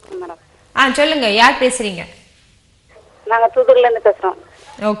 சொல்லுங்க, யார் பேசுறீங்க? நாங்க தூத்துக்குடில இருந்து பேசுறோம்.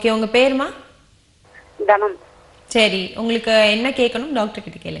 ஓகே, உங்க பேருமா? தனம். சரி, உங்களுக்கு என்ன கேட்கணும் டாக்டர்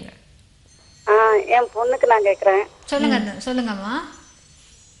கிட்ட கேளுங்க. என் பொண்ணுக்கு நான் கேக்குறேன். சொல்லுங்கம்மா.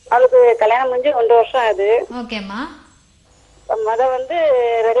 அதுக்கு கல்யாணம் முடிஞ்சு 1 வருஷம் ஆகுது. ஓகேம்மா. முத வந்து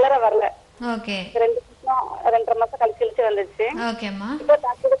ரெகுலரா வரல. ஓகே. 2.5 மாசம் கழிச்சு வந்துச்சு. ஓகேம்மா. இப்போ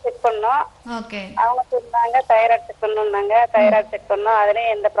டாக்டர் செக் பண்ணோம். ஓகே. அவங்க சொன்னாங்க தைராய்டு செக் பண்ணணும்னாங்க. தைராய்டு செக் பண்ணோம்.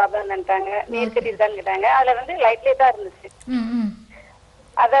 அதுலயும் எந்த ப்ராப்ளம் இல்லைன்ட்டாங்க. நீர் கட்டி இருக்கான்னு கேட்டாங்க. அதுல வந்து லைட்லயே தான் இருந்துச்சு.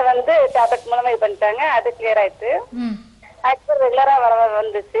 அத வந்து டேப்லெட் மூலமா இது பண்ணிட்டாங்க. அது கிளியர் ஆயிடுச்சு. அதுக்கப்புறம் ரெகுலரா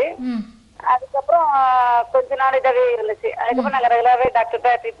வந்துச்சு. அதுக்கப்புறம் கொஞ்ச நாள் இதாவே இருந்துச்சு. அதுக்கப்புறம் நாங்க ரெகுலராவே டாக்டர்கிட்ட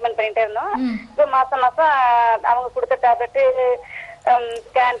ட்ரீட்மெண்ட் பண்ணிட்டே இருந்தோம். இப்போ மாசம் மாசம் அவங்க கொடுத்த டேப்லெட்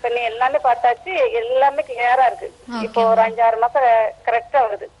ஸ்கேன் பண்ணி எல்லாமே பார்த்தாச்சு. எல்லாமே கிளியரா இருக்கு. இப்போ ஒரு 5-6 மாசம் கரெக்டா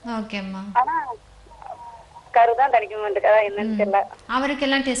வருது. ஆனா கருதான் தணிக்க மாட்டேங்குது. அதான் என்னன்னு தெரியல. அவருக்கு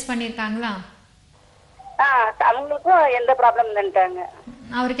எல்லாம் டெஸ்ட் பண்ணிருக்காங்களா? அவங்களுக்கும் எந்த ப்ராப்ளம் இல்லைன்ட்டாங்க.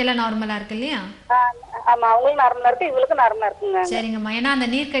 அவருக்கு எல்லாம் நார்மலா இருக்கு இல்லையா? ஆமா, அவங்களும் நார்மலா இருக்கு, இவங்களுக்கும் நார்மலா இருக்குங்க. சரிங்கம்மா. ஏன்னா அந்த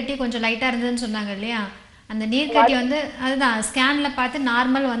நீர் கட்டி கொஞ்சம் லைட்டா இருந்ததுன்னு சொன்னாங்க இல்லையா? அந்த நீர் கட்டி வந்து அதுதான் ஸ்கேன்ல பார்த்து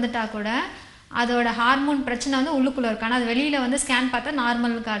நார்மல் வந்துட்டா கூட அதோட ஹார்மோன் பிரச்சனை வந்து உள்ளுக்குள்ள இருக்கு. ஆனா அது வெளியில வந்து ஸ்கேன் பார்த்தா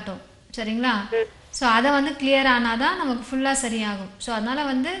நார்மல்னு காட்டும். சரிங்களா? ஸோ அதை வந்து கிளியர் ஆனாதான் நமக்கு ஃபுல்லா சரியாகும். ஸோ அதனால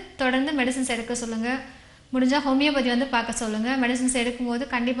வந்து தொடர்ந்து மெடிசன்ஸ் எடுக்க சொல்லுங்க. முடிஞ்சா ஹோமியோபதி வந்து பார்க்க சொல்லுங்க. மெடிசன்ஸ் எடுக்கும்போது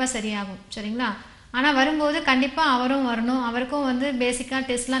கண்டிப்பா சரியாகும். சரிங்களா? ஆனா வரும்போது கண்டிப்பா அவரும் வரணும். அவருக்கும் வந்து பேசிக்கா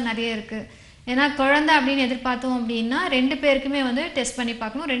டெஸ்ட்லாம் நிறைய இருக்கு. ஏன்னா குழந்தை அப்படின்னு எதிர்பார்த்தோம் அப்படின்னா 2 பேருக்குமே வந்து டெஸ்ட் பண்ணி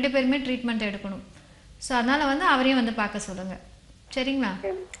பார்க்கணும். 2 பேருமே ட்ரீட்மெண்ட் எடுக்கணும். ஸோ அதனால் வந்து அவரையும் வந்து பார்க்க சொல்லுங்கள். சரிங்களா?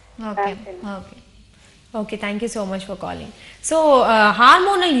 Okay okay okay, thank you so much for calling. So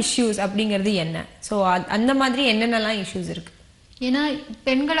hormonal issues அப்படிங்கிறது என்ன? ஸோ அந்த மாதிரி என்னென்னலாம் இஷ்யூஸ் இருக்குது? ஏன்னா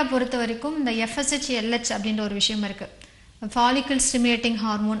பெண்களை பொறுத்த வரைக்கும் இந்த FSH LH அப்படின்ற ஒரு விஷயம் இருக்குது. ஃபாலிக்கல் ஸ்டிமுலேட்டிங்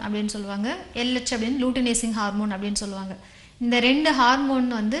ஹார்மோன் அப்படின்னு சொல்லுவாங்க, LH அப்படின்னு லூட்டினேசிங் ஹார்மோன் அப்படின்னு சொல்லுவாங்க. இந்த 2 ஹார்மோன்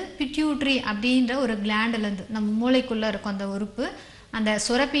வந்து பிட்யூட்ரி அப்படின்ற ஒரு கிளாண்டுலேருந்து நம்ம மூளைக்குள்ளே இருக்கும் அந்த உறுப்பு, அந்த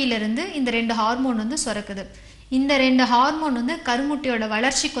சுரப்பியிலிருந்து இந்த 2 ஹார்மோன் வந்து சுரக்குது. இந்த 2 ஹார்மோன் வந்து கருமுட்டையோட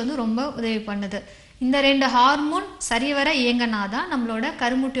வளர்ச்சிக்கு வந்து ரொம்ப உதவி பண்ணுது. இந்த 2 ஹார்மோன் சரிவர இயங்கினாதான் நம்மளோட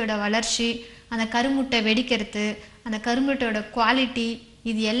கருமுட்டையோட வளர்ச்சி, அந்த கருமுட்டை வெடிக்கிறது, அந்த கருமுட்டையோட குவாலிட்டி,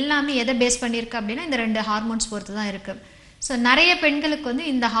 இது எல்லாமே எதை பேஸ் பண்ணியிருக்கு அப்படின்னா இந்த 2 ஹார்மோன்ஸ் பொறுத்து தான் இருக்குது. ஸோ நிறைய பெண்களுக்கு வந்து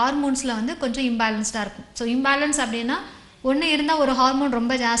இந்த ஹார்மோன்ஸில் வந்து கொஞ்சம் இம்பேலன்ஸ்டாக இருக்கும். ஸோ இம்பேலன்ஸ் அப்படின்னா ஒன்று இருந்தால் ஒரு ஹார்மோன்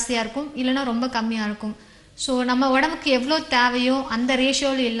ரொம்ப ஜாஸ்தியாக இருக்கும், இல்லைன்னா ரொம்ப கம்மியாக இருக்கும். ஸோ நம்ம உடம்புக்கு எவ்வளோ தேவையோ அந்த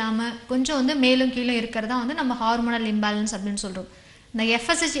ரேஷியோவில் இல்லாமல் கொஞ்சம் வந்து மேலும் கீழே இருக்கிறதா வந்து நம்ம ஹார்மோனல் இம்பேலன்ஸ் அப்படின்னு சொல்கிறோம். இந்த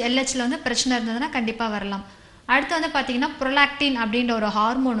FSH LHல வந்து பிரச்சனை இருந்ததுன்னா கண்டிப்பாக வரலாம். அடுத்து வந்து பார்த்திங்கன்னா ப்ரொலாக்டின் அப்படின்ற ஒரு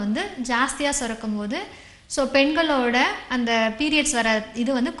ஹார்மோன் வந்து ஜாஸ்தியாக சுரக்கும் போது ஸோ பெண்களோட அந்த பீரியட்ஸ் வர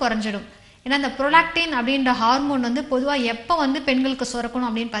இது வந்து குறைஞ்சிடும். ஏன்னா இந்த ப்ரொலாக்டின் அப்படின்ற ஹார்மோன் வந்து பொதுவாக எப்போ வந்து பெண்களுக்கு சுரக்கணும்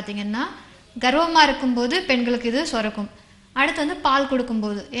அப்படின்னு பார்த்தீங்கன்னா கர்ப்பமாக இருக்கும்போது பெண்களுக்கு இது சுரக்கும். அடுத்து வந்து பால்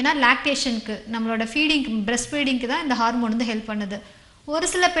கொடுக்கும்போது, ஏன்னா லாக்டேஷனுக்கு நம்மளோட ஃபீடிங்க்கு பிரெஸ்ட் ஃபீடிங்க்கு தான் இந்த ஹார்மோன் வந்து ஹெல்ப் பண்ணுது. ஒரு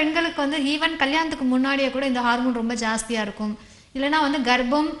சில பெண்களுக்கு வந்து ஈவன் கல்யாணத்துக்கு முன்னாடியே கூட இந்த ஹார்மோன் ரொம்ப ஜாஸ்தியாக இருக்கும், இல்லைனா வந்து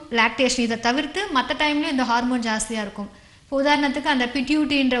கர்ப்பம் லாக்டேஷன் இதை தவிர்த்து மற்ற டைம்லேயும் இந்த ஹார்மோன் ஜாஸ்தியாக இருக்கும். இப்போ உதாரணத்துக்கு அந்த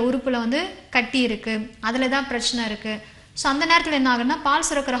பிட்யூட்டின்ற உறுப்பில் வந்து கட்டி இருக்குது, அதில் தான் பிரச்சனை இருக்குது. ஸோ அந்த நேரத்தில் என்ன ஆகுன்னா பால்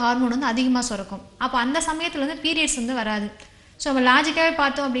சுரக்கிற ஹார்மோன் வந்து அதிகமாக சுரக்கும். அப்போ அந்த சமயத்தில் வந்து பீரியட்ஸ் வந்து வராது. ஸோ நம்ம லாஜிக்காகவே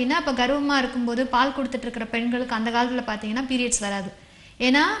பார்த்தோம் அப்படின்னா இப்போ கர்ப்பமாக இருக்கும்போது பால் கொடுத்துட்டு இருக்கிற பெண்களுக்கு அந்த காலத்தில் பார்த்தீங்கன்னா பீரியட்ஸ் வராது.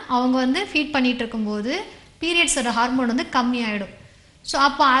 ஏன்னா அவங்க வந்து ஃபீட் பண்ணிகிட்டு இருக்கும்போது பீரியட்ஸோட ஹார்மோன் வந்து கம்மியாயிடும். ஸோ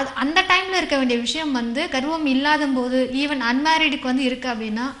அப்போ அந்த டைமில் இருக்க வேண்டிய விஷயம் வந்து கர்ப்பம் இல்லாத போது ஈவன் அன்மேரிடுக்கு வந்து இருக்குது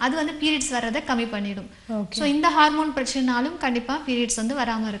அப்படின்னா அது வந்து பீரியட்ஸ் வர்றதை கம்மி பண்ணிடும். ஸோ இந்த ஹார்மோன் பிரச்சனைனாலும் கண்டிப்பாக பீரியட்ஸ் வந்து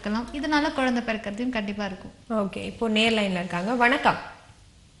வராமல் இருக்கலாம். இதனால குழந்தை பிறக்கிறதையும் கண்டிப்பாக இருக்கும். ஓகே, இப்போ நேர் லைனில் இருக்காங்க. வணக்கம்.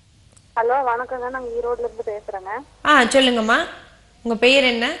 ஹலோ, வணக்கங்க. நாங்கள் ஈரோட்ல இருந்து பேசுகிறேங்க. சொல்லுங்கம்மா, உங்கள் பெயர்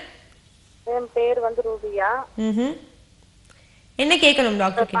என்ன? என் பேர் வந்து ரூபியா. என்ன கேட்கணும்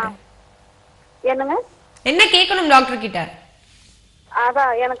டாக்டர் கிட்ட? என்னங்க? என்ன கேட்கணும் டாக்டர் கிட்ட?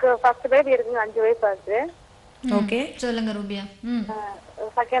 அதான் எனக்கு ஃபர்ஸ்ட் பேபி இருக்குங்க, 5 வயசு ஆச்சு. ஓகே, சொல்லுங்க ரூபியா.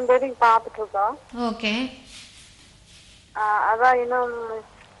 செகண்ட் பேபி பார்த்துட்டு இருக்கோம். ஓகே, அதான் இன்னும்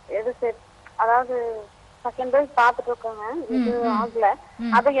எது அதாவது செகண்ட் பேபி பார்த்துட்டு இருக்கோங்க, இது ஆகல.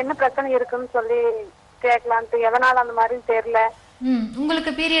 அது என்ன பிரச்சனை இருக்குன்னு சொல்லி கேட்கலான்ட்டு. எதனால அந்த மாதிரி தெரியல.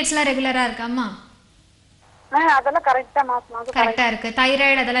 உங்களுக்கு பீரியட்ஸ்லாம் ரெகுலரா இருக்காமா? அதெல்லாம் கரெக்டா மாசம் மாசம் கரெக்டா இருக்கு.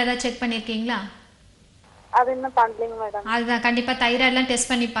 தைராய்டு அதெல்லாம் ஏதாவது செக் பண்ணிருக்கீங்களா? அது இன்னும் பண்ணலங்க மேடம். அதுதான் கண்டிப்பா தைராய்டுலாம்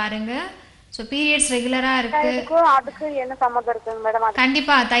டெஸ்ட் பண்ணி பாருங்க. ஸோ பீரியட்ஸ் ரெகுலரா இருக்கு, அதுக்கு என்ன சம்மந்தம் இருக்குங்க மேடம்?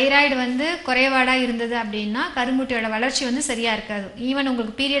 கண்டிப்பா தைராய்டு வந்து குறைபாடா இருந்தது அப்படின்னா கருமுட்டையோட வளர்ச்சி வந்து சரியா இருக்காது. ஈவன்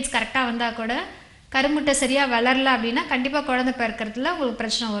உங்களுக்கு பீரியட்ஸ் கரெக்டா வந்தா கூட கருமுட்டை சரியா வளரல அப்படின்னா கண்டிப்பா குழந்தை பிறக்கிறதுல உங்களுக்கு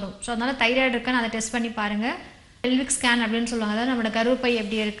பிரச்சனை வரும். ஸோ அதனால தைராய்டு இருக்கான்னு அதை டெஸ்ட் பண்ணி பாருங்க. பெல்விக் ஸ்கேன் அப்படின்னு சொல்லுவாங்க, அதாவது நம்மளோட கருப்பை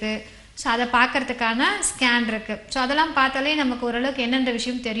எப்படி இருக்கு, ஸோ அதை பார்க்கறதுக்கான ஸ்கேன் இருக்கு. ஸோ அதெல்லாம் பார்த்தாலே நமக்கு ஓரளவுக்கு என்னென்ன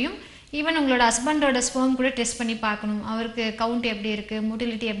விஷயம் தெரியும். ஈவன் உங்களோட ஹஸ்பண்டோட ஸ்பெர்ம் கூட டெஸ்ட் பண்ணி பார்க்கணும், அவருக்கு கவுண்ட் எப்படி இருக்குது,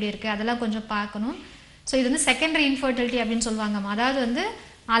 மோட்டிலிட்டி எப்படி இருக்குது, அதெல்லாம் கொஞ்சம் பார்க்கணும். ஸோ இது வந்து செகண்டரி இன்ஃபர்டிலிட்டி அப்படின்னு சொல்லுவாங்கம்மா. அதாவது வந்து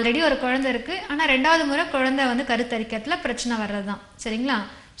ஆல்ரெடி ஒரு குழந்தை இருக்குது, ஆனால் 2வது முறை குழந்தை வந்து கருத்தரிக்கிறதுல பிரச்சனை வர்றது தான். சரிங்களா?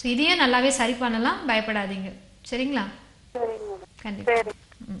 ஸோ இதையும் நல்லாவே சரி பண்ணலாம், பயப்படாதீங்க. சரிங்களா? கண்டிப்பாக.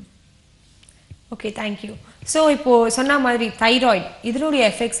 Okay, thank you. ஸோ இப்போ சொன்ன மாதிரி தைராய்டு இதனுடைய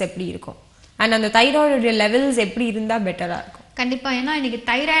எஃபெக்ட்ஸ் எப்படி இருக்கும், அண்ட் அந்த தைராய்டுடைய லெவல்ஸ் எப்படி இருந்தால் பெட்டராக இருக்கும்? கண்டிப்பாக. ஏன்னா இன்றைக்கி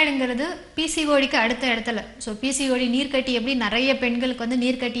தைராய்டுங்கிறது பிசிஓடிக்கு அடுத்த இடத்துல. ஸோ பிசிஓடி நீர்க்கட்டி எப்படி நிறைய பெண்களுக்கு வந்து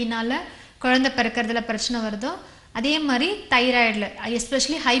நீர்க்கட்டினால குழந்தை பிறக்கிறதுல பிரச்சனை வருதோ அதே மாதிரி தைராய்டில்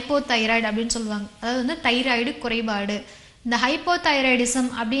எஸ்பெஷலி ஹைப்போ தைராய்டு அப்படின்னு சொல்லுவாங்க. அதாவது வந்து தைராய்டு குறைபாடு. இந்த ஹைப்போ தைராய்டிசம்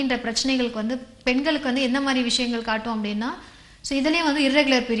அப்படின்ற பிரச்சனைகளுக்கு வந்து பெண்களுக்கு வந்து எந்த மாதிரி விஷயங்கள் காட்டும் அப்படின்னா, ஸோ இதுலேயும் வந்து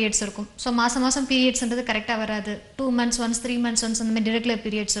இர்ரெகுலர் பீரியட்ஸ் இருக்கும். ஸோ மாதம் பீரியட்ஸ்ன்றது கரெக்டாக வராது. 2 months once 3 months once அந்த மாதிரி இர்ரெகுலர்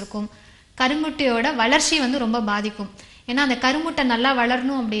பீரியட்ஸ் இருக்கும். கருமுட்டையோட வளர்ச்சி வந்து ரொம்ப பாதிக்கும். ஏன்னா அந்த கருமுட்டை நல்லா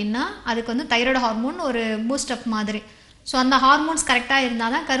வளரணும் அப்படின்னா அதுக்கு வந்து தைராய்டு ஹார்மோன் ஒரு பூஸ்ட் அப் மாதிரி. ஸோ அந்த ஹார்மோன்ஸ் கரெக்டாக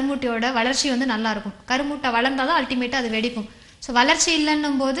இருந்தால் தான் கருமுட்டையோட வளர்ச்சி வந்து நல்லாயிருக்கும். கருமுட்டை வளர்ந்தால் தான் அல்டிமேட்டாக அது வெடிக்கும். ஸோ வளர்ச்சி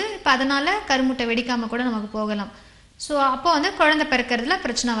இல்லைன்னும் போது இப்போ அதனால் கருமுட்டை வெடிக்காமல் கூட நமக்கு போகலாம். ஸோ அப்போ வந்து குழந்தை பிறக்கிறதுல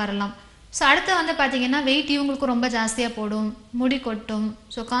பிரச்சனை வரலாம். ஸோ அடுத்து வந்து பார்த்திங்கன்னா வெயிட் இவங்களுக்கும் ரொம்ப ஜாஸ்தியாக போடும், முடி கொட்டும்,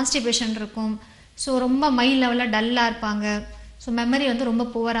 ஸோ கான்ஸ்டிபேஷன் இருக்கும், ஸோ ரொம்ப மைண்ட் லெவலில் டல்லாக இருப்பாங்க, ஸோ மெமரி வந்து ரொம்ப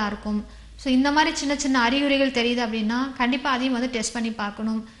புவராக இருக்கும். ஸோ இந்த மாதிரி சின்ன சின்ன அறிகுறிகள் தெரியுது அப்படின்னா கண்டிப்பாக அதையும் வந்து டெஸ்ட் பண்ணி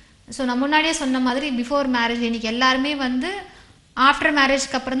பார்க்கணும். ஸோ நான் முன்னாடியே சொன்ன மாதிரி பிஃபோர் மேரேஜ் இன்றைக்கி எல்லாருமே வந்து ஆஃப்டர்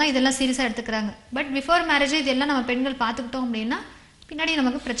மேரேஜ்க்கு அப்புறம் தான் இதெல்லாம் சீரியஸாக எடுத்துக்கிறாங்க. பட் பிஃபோர் மேரேஜ் இதெல்லாம் நம்ம பெண்கள் பார்த்துக்கிட்டோம் அப்படின்னா பின்னாடி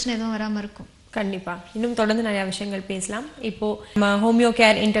நமக்கு பிரச்சனை எதுவும் வராமல் இருக்கும். கண்டிப்பா இன்னும் தொடர்ந்து நிறைய விஷயங்கள் பேசலாம். இப்போ நம்ம ஹோமியோ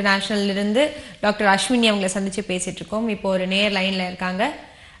கேர் இன்டர்நேஷனல்ல இருந்து டாக்டர் அஸ்வினி அவங்களை சந்திச்சு பேசிட்டு இருக்கோம். இப்போ ஒரு நேர் லைன்ல இருக்காங்க.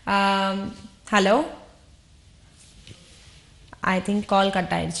 Hello, I think call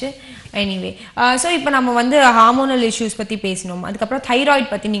cut ஆயிடுச்சு. எனிவே, ஸோ இப்போ நம்ம வந்து ஹார்மோனல் இஷ்யூஸ் பற்றி பேசணும். அதுக்கப்புறம் தைராய்டு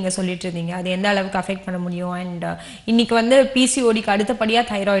பற்றி நீங்கள் சொல்லிட்டு இருந்தீங்க, அது எந்த அளவுக்கு அஃபெக்ட் பண்ண முடியும். அண்ட் இன்னைக்கு வந்து பிசிஓடிக்கு அடுத்தபடியாக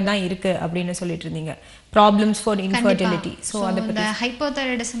தைராய்டு தான் இருக்குது அப்படின்னு சொல்லிட்டு இருந்தீங்க, ப்ராப்ளம்ஸ் ஃபார் இன்ஃபர்டிலிட்டி. ஸோ அந்த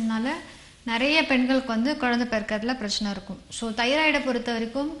ஹைப்போதைராய்டிசம்னால நிறைய பெண்களுக்கு வந்து குழந்தை பிறக்கிறதுல பிரச்சனை இருக்கும். ஸோ தைராய்டை பொறுத்த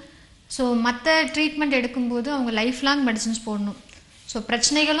வரைக்கும் ஸோ மற்ற ட்ரீட்மெண்ட் எடுக்கும்போது அவங்க லைஃப் லாங் மெடிசன்ஸ் போடணும். ஸோ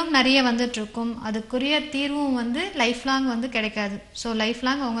பிரச்சனைகளும் நிறைய வந்துட்டுருக்கும், அதுக்குரிய தீர்வும் வந்து லைஃப் லாங் வந்து கிடைக்காது. ஸோ லைஃப்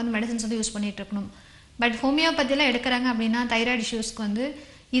லாங் அவங்க வந்து மெடிசன்ஸ் வந்து யூஸ் பண்ணிட்டு இருக்கணும். பட் ஹோமியோபதியில் எடுக்கிறாங்க அப்படின்னா தைராய்டு இஷ்யூஸ்க்கு வந்து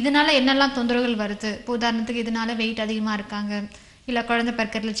இதனால என்னெல்லாம் தொந்தரவுகள் வருது, இப்போ உதாரணத்துக்கு இதனால வெயிட் அதிகமாக இருக்காங்க, இல்லை குழந்தை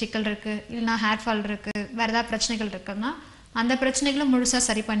பிறக்கிறதுல சிக்கல் இருக்குது, இல்லைனா ஹேர் ஃபால் இருக்குது, வேறு ஏதாவது பிரச்சனைகள் இருக்குன்னா அந்த பிரச்சனைகளும் முழுசாக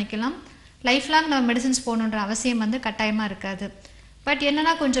சரி பண்ணிக்கலாம். லைஃப் லாங் நம்ம மெடிசன்ஸ் போகணுன்ற அவசியம் வந்து கட்டாயமாக இருக்காது. பட்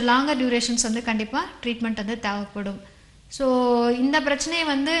என்னென்னா கொஞ்சம் லாங்கர் டியூரேஷன்ஸ் வந்து கண்டிப்பாக ட்ரீட்மெண்ட் வந்து தேவைப்படும். ஸோ இந்த பிரச்சனையை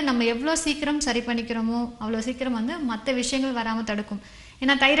வந்து நம்ம எவ்வளோ சீக்கிரம் சரி பண்ணிக்கிறோமோ அவ்வளோ சீக்கிரம் வந்து மற்ற விஷயங்கள் வராமல் தடுக்கும்.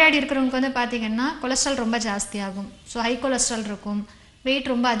 ஏன்னா தைராய்டு இருக்கிறவங்களுக்கு வந்து பார்த்திங்கன்னா கொலஸ்ட்ரால் ரொம்ப ஜாஸ்தியாகும். ஸோ ஹை கொலஸ்ட்ரால் இருக்கும், வெயிட்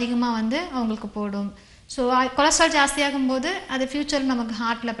ரொம்ப அதிகமாக வந்து அவங்களுக்கு போடும். ஸோ கொலஸ்ட்ரால் ஜாஸ்தியாகும் போது அது ஃப்யூச்சரில் நமக்கு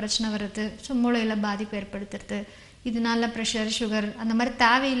ஹார்ட்டில் பிரச்சனை வருது, ஸோ மூளையில் பாதிப்பு ஏற்படுத்துறது, இதனால ப்ரெஷர், சுகர் அந்த மாதிரி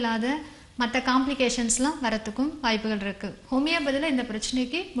தேவையில்லாத மற்ற காம்ப்ளிகேஷன்ஸ்லாம் வரத்துக்கும் வாய்ப்புகள் இருக்குது. ஹோமியோபதியில் இந்த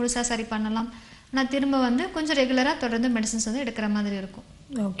பிரச்சனைக்கு முழுசாக சரி பண்ணலாம். ஆனால் திரும்ப வந்து கொஞ்சம் ரெகுலராக தொடர்ந்து மெடிசன்ஸ் வந்து எடுக்கிற மாதிரி இருக்கும்.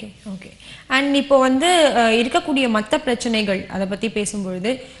 Okay okay. அண்ட் இப்போ வந்து இருக்கக்கூடிய மற்ற பிரச்சனைகள் அதை பற்றி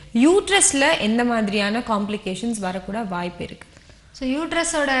பேசும்பொழுது யூட்ரஸில் எந்த மாதிரியான காம்ப்ளிகேஷன்ஸ் வரக்கூட வாய்ப்பு இருக்குது? ஸோ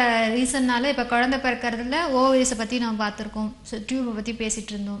யூட்ரஸோட ரீசன்னால இப்போ குழந்தை பிறக்கிறதுல ஓவரிஸை பற்றி நம்ம பார்த்துருக்கோம், ஸோ டியூபை பற்றி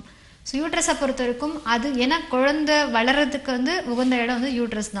பேசிகிட்டு இருந்தோம். ஸோ யூட்ரஸை பொறுத்த வரைக்கும் அது ஏன்னா குழந்தை வளர்கிறதுக்கு வந்து உகந்த இடம் வந்து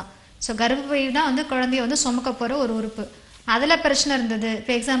யூட்ரஸ் தான். ஸோ கர்ப்பப்பை தான் வந்து குழந்தைய வந்து சுமக்க போகிற ஒரு உறுப்பு. அதில் பிரச்சனை இருந்தது,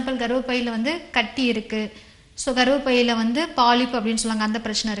 இப்போ எக்ஸாம்பிள் கர்ப்பப்பையில் வந்து கட்டி இருக்குது, ஸோ கர்ப்பப்பையில் வந்து பாலிப் அப்படின்னு சொல்லுவாங்க, அந்த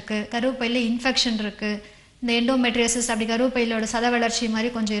பிரச்சனை இருக்குது. கர்ப்பப்பையில் இன்ஃபெக்ஷன் இருக்குது, இந்த எண்டோமெட்ரியோசிஸ் அப்படி கர்ப்பப்பையிலோட சத வளர்ச்சி மாதிரி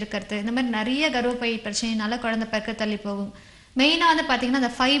கொஞ்சம் இருக்கிறது, இந்த மாதிரி நிறைய கர்ப்பப்பை பிரச்சனைனால குழந்தை பிறக்க தள்ளி போகும். மெயினாக வந்து பார்த்திங்கன்னா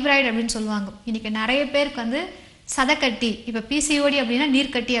அந்த ஃபைப்ராய்டு அப்படின்னு சொல்லுவாங்க. இன்றைக்கி நிறைய பேருக்கு வந்து சதக்கட்டி, இப்போ பிசிஓடி அப்படின்னா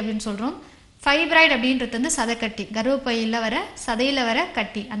நீர்க்கட்டி அப்படின்னு சொல்கிறோம். ஃபைப்ராய்டு அப்படின்றது வந்து சதக்கட்டி, கர்ப்பப்பையில் வர சதையில் வர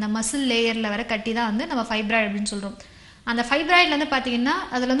கட்டி, அந்த மசில் லேயரில் வர கட்டி தான் வந்து நம்ம ஃபைப்ராய்டு அப்படின்னு சொல்கிறோம். அந்த ஃபைப்ராய்டில் வந்து பார்த்திங்கன்னா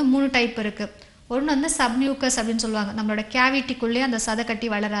அதில் வந்து 3 டைப் இருக்குது. ஒன்று வந்து சப்மியூக்கஸ் அப்படின்னு சொல்லுவாங்க, நம்மளோட கேவிட்டிக்குள்ளேயே அந்த சதக்கட்டி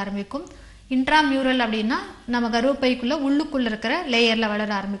வளர ஆரம்பிக்கும். இன்ட்ராமியூரல் அப்படின்னா நம்ம கர்ப்பப்பைக்குள்ளே உள்ளுக்குள்ளே இருக்கிற லேயரில் வளர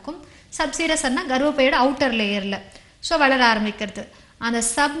ஆரம்பிக்கும். சப்சீரஸ்னா கர்ப்பப்பையோட அவுட்டர் லேயரில் ஸோ வளர ஆரம்பிக்கிறது. அந்த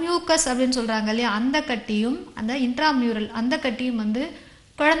சப்மியூக்கஸ் அப்படின்னு சொல்கிறாங்க இல்லையா, அந்த கட்டியும் அந்த இன்ட்ராமியூரல் அந்த கட்டியும் வந்து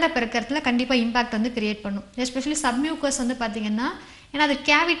குழந்தை பிறக்கிறதுல கண்டிப்பாக இம்பாக்ட் வந்து கிரியேட் பண்ணும். எஸ்பெஷலி சப்மியூக்கஸ் வந்து பார்த்திங்கன்னா ஏன்னா அது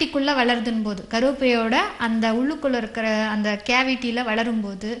கேவிட்டிக்குள்ளே வளருதுன்னு போது கர்ப்பப்பையோட அந்த உள்ளுக்குள்ளே இருக்கிற அந்த கேவிட்டியில் வளரும்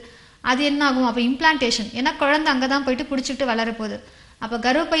போது அது என்ன ஆகும், அப்போ இம்ப்ளான்டேஷன், ஏன்னா குழந்தை அங்கே தான் போயிட்டு பிடிச்சிக்கிட்டு வளரப்போகுது. அப்போ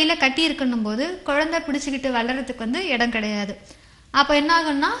கர்ப்பப்பையில் கட்டி இருக்குன்னும் போது குழந்தை பிடிச்சிக்கிட்டு வளர்கிறதுக்கு வந்து இடம் கிடையாது. அப்போ என்ன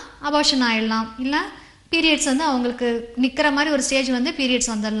ஆகும்னா அபார்ஷன் ஆகிடலாம், இல்லை பீரியட்ஸ் வந்து அவங்களுக்கு நிற்கிற மாதிரி ஒரு ஸ்டேஜ் வந்து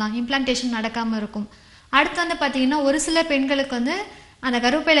பீரியட்ஸ் வந்துடலாம், இம்ப்ளான்டேஷன் நடக்காமல் இருக்கும். அடுத்து வந்து பார்த்திங்கன்னா ஒரு சில பெண்களுக்கு வந்து அந்த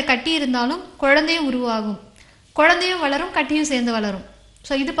கர்ப்பப்பையில் கட்டி இருந்தாலும் குழந்தையும் உருவாகும், குழந்தையும் வளரும், கட்டியும் சேர்ந்து வளரும்.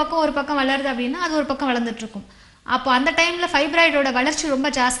 ஸோ இது பக்கம் ஒரு பக்கம் வளருது அப்படின்னா அது ஒரு பக்கம் வளர்ந்துட்டுருக்கும். அப்போ அந்த டைமில் ஃபைப்ராய்டோட வளர்ச்சி ரொம்ப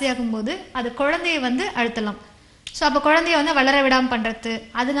ஜாஸ்தியாகும் போது அது குழந்தைய வந்து அழுத்தலாம். ஸோ அப்போ குழந்தைய வந்து வளர விடாமல் பண்ணுறது,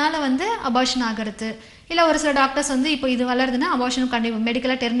 அதனால வந்து அபார்ஷன் ஆகிறது. இல்லை ஒரு சில டாக்டர்ஸ் வந்து இப்போ இது வளருதுன்னா அபார்ஷனும் கண்டிப்பாக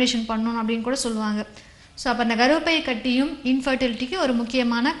மெடிக்கலாக டெர்மினேஷன் பண்ணணும் அப்படின்னு கூட சொல்லுவாங்க. ஸோ அப்போ அந்த கர்ப்பப்பை கட்டியும் இன்ஃபர்டிலிட்டிக்கு ஒரு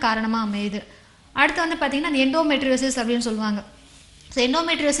முக்கியமான காரணமாக அமையுது. அடுத்து வந்து பார்த்திங்கன்னா அந்த எண்டோமெட்ரியோசிஸ் அப்படின்னு சொல்லுவாங்க. ஸோ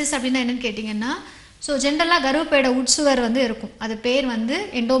எண்டோமெட்ரியோசிஸ் அப்படின்னா என்னென்னு கேட்டிங்கன்னா, ஸோ ஜென்ரலாக கர்ப்பப்பையோட உட்சுவர் வந்து இருக்கும், அது பேர் வந்து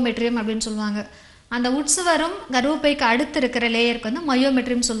எண்டோமெட்ரியம் அப்படின்னு சொல்லுவாங்க. அந்த உட்சுவரும் கர்ப்பப்பைக்கு அடுத்து இருக்கிற லேயருக்கு வந்து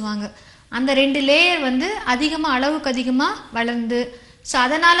மயோமெட்ரியம் சொல்லுவாங்க. அந்த 2 லேயர் வந்து அதிகமாக அளவுக்கு அதிகமாக வளர்ந்து ஸோ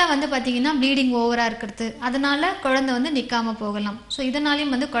அதனால் வந்து பார்த்திங்கன்னா ப்ளீடிங் ஓவராக இருக்கிறது, அதனால் குழந்தை வந்து நிற்காமல் போகலாம். ஸோ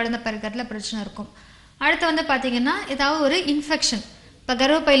இதனாலையும் வந்து குழந்தை பிறக்கிறதுல பிரச்சனை இருக்கும். அடுத்து வந்து பார்த்திங்கன்னா ஏதாவது ஒரு இன்ஃபெக்ஷன், இப்போ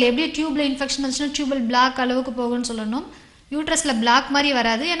கர்ப்பப்பையில் எப்படி டியூப்பில் இன்ஃபெக்ஷன் வந்துச்சுன்னா டியூபல் பிளாக் அளவுக்கு போகும்னு சொல்லணும். யூட்ரஸில் பிளாக் மாதிரி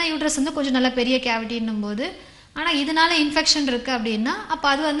வராது, ஏன்னா யூட்ரஸ் வந்து கொஞ்சம் நல்ல பெரிய கேவிட்டின்னும் போது. ஆனால் இதனால இன்ஃபெக்ஷன் இருக்குது அப்படின்னா அப்போ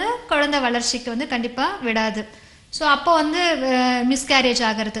அது வந்து குழந்தை வளர்ச்சிக்கு வந்து கண்டிப்பாக விடாது. ஸோ அப்போ வந்து மிஸ்கேரேஜ்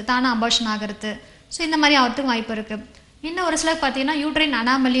ஆகிறது, தானாக அபார்ஷன் ஆகிறது, ஸோ இந்த மாதிரி ஆகிறதுக்கும் வாய்ப்பு இருக்குது. இன்னும் ஒரு சிலருக்கு பார்த்தீங்கன்னா யூட்ரைன்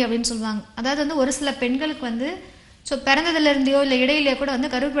அனாமலி அப்படின்னு சொல்லுவாங்க. அதாவது வந்து ஒரு சில பெண்களுக்கு வந்து ஸோ பிறந்ததுலேருந்தையோ இல்லை இடையிலேயோ கூட வந்து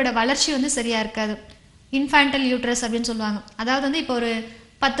கருப்பையோட வளர்ச்சி வந்து சரியாக இருக்காது, இன்ஃபான்டல் யூட்ரஸ் அப்படின்னு சொல்லுவாங்க. அதாவது வந்து இப்போ ஒரு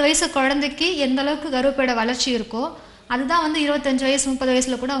 10 வயசு குழந்தைக்கு எந்த அளவுக்கு கருப்பையோட வளர்ச்சி இருக்கோ அதுதான் வந்து 25 வயசு 30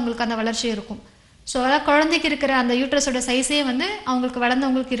 வயசுல கூட அவங்களுக்கு அந்த வளர்ச்சி இருக்கும். ஸோ அதாவது குழந்தைக்கு இருக்கிற அந்த யூட்ரஸோட சைஸே வந்து அவங்களுக்கு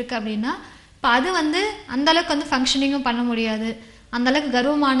வளர்ந்தவங்களுக்கு இருக்குது அப்படின்னா இப்போ அது வந்து அந்தளவுக்கு வந்து ஃபங்க்ஷனிங்கும் பண்ண முடியாது. அந்தளவுக்கு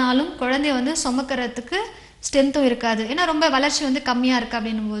கர்வமானாலும் குழந்தைய வந்து சுமக்கிறதுக்கு ஸ்ட்ரென்த்தும் இருக்காது. ஏன்னா ரொம்ப வளர்ச்சி வந்து கம்மியாக இருக்குது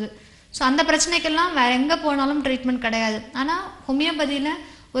அப்படின்னும் போது. ஸோ அந்த பிரச்சனைக்கெல்லாம் வேறு எங்கே போனாலும் ட்ரீட்மெண்ட் கிடையாது. ஆனால் ஹோமியோபதியில்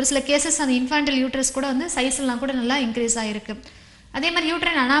ஒரு சில கேசஸ் அந்த இன்ஃபான்டல் யூட்ரஸ் கூட வந்து சைஸ்லாம் கூட நல்லா இன்க்ரீஸ் ஆகிருக்கு. அதே மாதிரி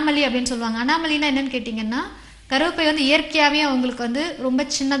யூட்ரைன் அனாமலி அப்படின்னு சொல்லுவாங்க. அனாமலினா என்னன்னு கேட்டிங்கன்னா கருப்பை வந்து இயற்கையாகவே அவங்களுக்கு வந்து ரொம்ப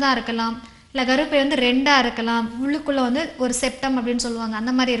சின்னதாக இருக்கலாம், இல்லை கருப்பை வந்து ரெண்டாக இருக்கலாம், உள்ளுக்குள்ளே வந்து ஒரு செப்டம் அப்படின்னு சொல்லுவாங்க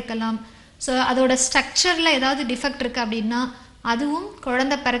அந்த மாதிரி இருக்கலாம். ஸோ அதோட ஸ்ட்ரக்சரில் ஏதாவது டிஃபெக்ட் இருக்குது அப்படின்னா அதுவும்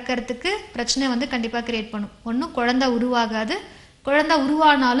குழந்தை பிறக்கிறதுக்கு பிரச்சனை வந்து கண்டிப்பாக கிரியேட் பண்ணும். ஒன்றும் குழந்தை உருவாகாது, குழந்தை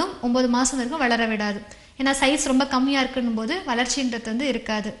உருவானாலும் 9 மாதம் வரைக்கும் வளர விடாது. ஏன்னா சைஸ் ரொம்ப கம்மியாக இருக்குன்னும் போது வளர்ச்சின்றது வந்து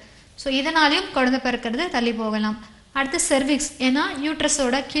இருக்காது. ஸோ இதனாலையும் குழந்தை பிறக்கிறது தள்ளி போகலாம். அடுத்து செர்விக்ஸ், ஏன்னா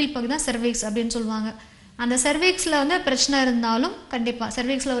யூட்ரஸோட கீழ்ப்பகுதி தான் செர்விக்ஸ் அப்படின்னு சொல்லுவாங்க. அந்த செர்விக்ஸில் வந்து பிரச்சனை இருந்தாலும் கண்டிப்பாக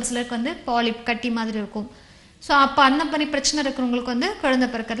செர்விக்ஸில் ஒரு சிலருக்கு வந்து பாலிப் கட்டி மாதிரி இருக்கும். ஸோ அப்போ அந்த மாதிரி பிரச்சனை இருக்கிறவங்களுக்கு வந்து குழந்தை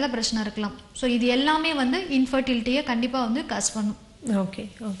பிறக்கிறதுல பிரச்சனை இருக்கலாம். ஸோ இது எல்லாமே வந்து இன்ஃபர்டிலிட்டியை கண்டிப்பாக வந்து காஸ் பண்ணும். Okay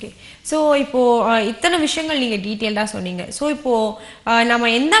okay. ஸோ இப்போது இத்தனை விஷயங்கள் நீங்கள் டீட்டெயில்டாக சொன்னீங்க. ஸோ இப்போது நம்ம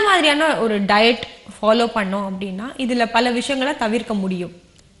எந்த மாதிரியான ஒரு டயட் ஃபாலோ பண்ணோம் அப்படின்னா இதில் பல விஷயங்களை தவிர்க்க முடியும்?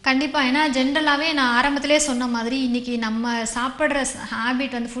 கண்டிப்பாக. ஏன்னா ஜென்ரலாகவே நான் ஆரம்பத்திலே சொன்ன மாதிரி இன்றைக்கி நம்ம சாப்பிட்ற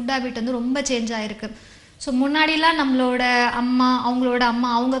ஹேபிட் வந்து ஃபுட் ஹேபிட் வந்து ரொம்ப சேஞ்ச் ஆகிருக்கு. ஸோ முன்னாடிலாம் நம்மளோட அம்மா அவங்களோட அம்மா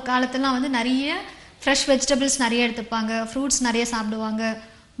அவங்க காலத்துலாம் வந்து நிறைய ஃப்ரெஷ் வெஜிடபிள்ஸ் நிறைய எடுத்துப்பாங்க, ஃப்ரூட்ஸ் நிறைய சாப்பிடுவாங்க,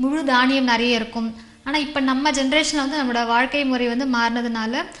 முழு தானியம் நிறைய இருக்கும். ஆனால் இப்போ நம்ம ஜென்ரேஷனில் வந்து நம்மளோட வாழ்க்கை முறை வந்து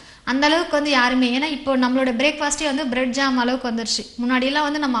மாறினதுனால அந்த அளவுக்கு வந்து யாருமே, ஏன்னா இப்போ நம்மளோட பிரேக்ஃபாஸ்ட்டே வந்து பிரெட் ஜாம் அளவுக்கு வந்துருச்சு. முன்னாடியெல்லாம்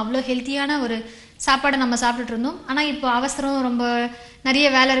வந்து நம்ம அவ்வளோ ஹெல்த்தியான ஒரு சாப்பாடை நம்ம சாப்பிட்டுட்டு இருந்தோம். ஆனால் இப்போ அவசரம், ரொம்ப நிறைய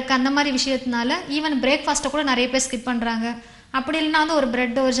வேலை இருக்குது, அந்த மாதிரி விஷயத்தினால ஈவன் பிரேக்ஃபாஸ்ட்டை கூட நிறைய பேர் ஸ்கிப் பண்ணுறாங்க. அப்படி இல்லைனா வந்து ஒரு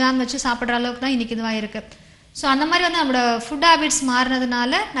பிரெட் ஒரு ஜாம் வச்சு சாப்பிட்ற அளவுக்கு தான் இன்றைக்கி இதுவாக இருக்குது. ஸோ அந்த மாதிரி வந்து நம்மளோட ஃபுட் ஹேபிட்ஸ்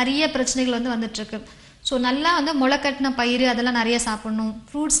மாறினதுனால நிறைய பிரச்சனைகள் வந்து வந்துட்டுருக்கு. ஸோ நல்லா வந்து முளைக்கட்டின பயிர் அதெல்லாம் நிறைய சாப்பிடணும்,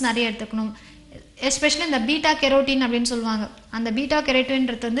 ஃப்ரூட்ஸ் நிறைய எடுத்துக்கணும். எஸ்பெஷலி இந்த பீட்டா கெரோட்டின் அப்படின்னு சொல்லுவாங்க. அந்த பீட்டா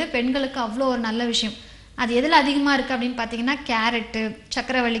கெரோட்டின்றது வந்து பெண்களுக்கு அவ்வளோ ஒரு நல்ல விஷயம். அது எதில் அதிகமாக இருக்குது அப்படின்னு பார்த்தீங்கன்னா கேரட்டு,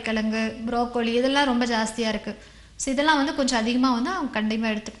 சக்கரவள்ளி கிழங்கு, ப்ரோக்கோலி இதெல்லாம் ரொம்ப ஜாஸ்தியாக இருக்குது. ஸோ இதெல்லாம் வந்து கொஞ்சம் அதிகமாக வந்து அவங்க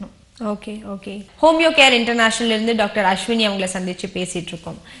கண்டிப்பாக எடுத்துக்கணும். Okay okay. Homeo care இன்டர்நேஷனல்லேருந்து doctor Ashwini அவங்கள சந்தித்து பேசிகிட்டு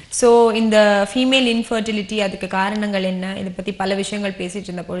இருக்கோம். ஸோ இந்த ஃபீமேல் இன்ஃபர்டிலிட்டி அதுக்கு காரணங்கள் என்ன, இதை பற்றி பல விஷயங்கள் பேசிகிட்டு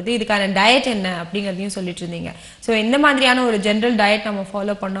இருந்த பொழுது இதுக்கான டயட் என்ன அப்படிங்கிறதையும் சொல்லிட்டு இருந்தீங்க. ஸோ எந்த மாதிரியான ஒரு ஜென்ரல் டயட் நம்ம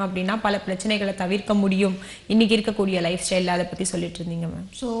ஃபாலோ பண்ணோம் அப்படின்னா பல பிரச்சனைகளை தவிர்க்க முடியும் இன்றைக்கி இருக்கக்கூடிய லைஃப் ஸ்டைலில், அதை பற்றி சொல்லிட்டு இருந்தீங்க மேம்.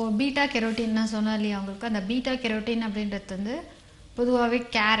 ஸோ பீட்டா கெரோட்டின்னா சொன்னா இல்லையா அவங்களுக்கு, அந்த பீட்டா கெரோட்டின் அப்படின்றது வந்து பொதுவாகவே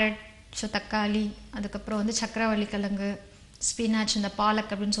கேரட், ஸோ தக்காளி, அதுக்கப்புறம் வந்து சக்கரவள்ளி கிழங்கு, ஸ்பினாச், இந்த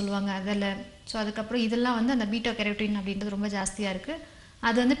பாலக் அப்படின்னு சொல்லுவாங்க அதில். ஸோ அதுக்கப்புறம் இதெல்லாம் வந்து அந்த பீட்டா கெரோட்டின் அப்படின்றது ரொம்ப ஜாஸ்தியாக இருக்குது.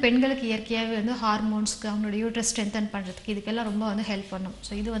 அது வந்து பெண்களுக்கு இயற்கையாகவே வந்து ஹார்மோன்ஸ்க்கு அவங்களோட யூட்ரஸ் ஸ்ட்ரென்தன் பண்ணுறதுக்கு இதுக்கெல்லாம் ரொம்ப வந்து ஹெல்ப் பண்ணும்.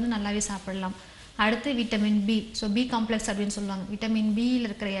 ஸோ இது வந்து நல்லாவே சாப்பிடலாம். அடுத்து vitamin B, so B complex அப்படின்னு சொல்லுவாங்க. விட்டமின் பியில்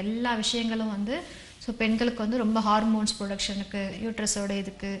இருக்கிற எல்லா விஷயங்களும் வந்து ஸோ பெண்களுக்கு வந்து ரொம்ப ஹார்மோன்ஸ் ப்ரொடக்ஷனுக்கு, யூட்ரஸோட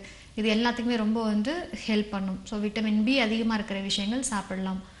இதுக்கு, இது எல்லாத்துக்குமே ரொம்ப வந்து ஹெல்ப் பண்ணும். ஸோ விட்டமின் பி அதிகமாக இருக்கிற விஷயங்கள்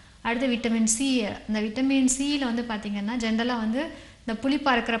சாப்பிடலாம். அடுத்து விட்டமின் சி. அந்த விட்டமின் சியில் வந்து பார்த்திங்கன்னா ஜென்ரலாக வந்து இந்த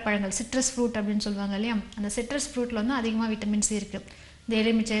புளிப்பாக இருக்கிற பழங்கள், சிட்ரஸ் ஃப்ரூட் அப்படின்னு சொல்லுவாங்க இல்லையா, அந்த சிட்ரஸ் ஃப்ரூட்டில் வந்து அதிகமாக விட்டமின் சி இருக்குது. இந்த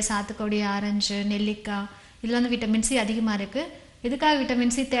எலுமிச்சை, சாத்துக்குடி, ஆரஞ்சு, நெல்லிக்காய் இதில் வந்து விட்டமின் சி அதிகமாக இருக்குது. எதுக்காக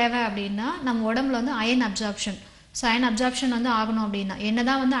விட்டமின் சி தேவை அப்படின்னா நம்ம உடம்புல வந்து iron absorption. So iron absorption வந்து ஆகணும் அப்படின்னா என்ன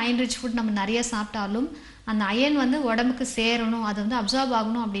தான் வந்து அயன் ரிச் ஃபுட் நம்ம நிறைய சாப்பிட்டாலும் அந்த அயன் வந்து உடம்புக்கு சேரணும், அது வந்து அப்சார்ப்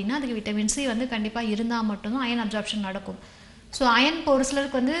ஆகணும் அப்படின்னா அதுக்கு விட்டமின் சி வந்து கண்டிப்பாக இருந்தால் மட்டும்தான் அயன் அப்சார்ப்ஷன் நடக்கும். ஸோ அயன் இப்போ ஒரு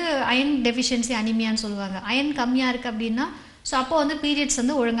சிலருக்கு வந்து அயன் டெஃபிஷியன்சி அனிமியான்னு சொல்லுவாங்க. அயன் கம்மியாக இருக்குது அப்படின்னா ஸோ அப்போ வந்து பீரியட்ஸ்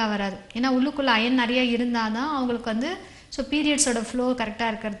வந்து ஒழுங்காக வராது. ஏன்னா உள்ளுக்குள்ளே அயன் நிறைய இருந்தால் தான் அவங்களுக்கு வந்து ஸோ பீரியட்ஸோட ஃப்ளோ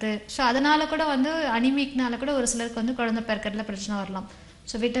கரெக்டாக இருக்கிறது. ஸோ அதனால் கூட வந்து அனிமிக்னால கூட ஒரு சிலருக்கு வந்து குழந்தை பிறக்கிறதுல பிரச்சனை வரலாம்.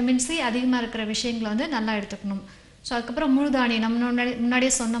 ஸோ விட்டமின் சி அதிகமாக இருக்கிற விஷயங்களை வந்து நல்லா எடுத்துக்கணும். ஸோ அதுக்கப்புறம் முழுதானியம், நம்ம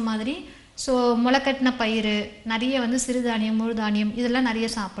முன்னாடியே சொன்ன மாதிரி ஸோ முளைக்கட்டின பயிர் நிறைய வந்து சிறுதானியம், முழுதானியம் இதெல்லாம் நிறைய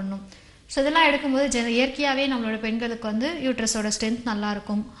சாப்பிடணும். ஸோ இதெல்லாம் எடுக்கும்போது இயற்கையாகவே நம்மளோட பெண்களுக்கு வந்து யூட்ரஸோட ஸ்ட்ரென்த்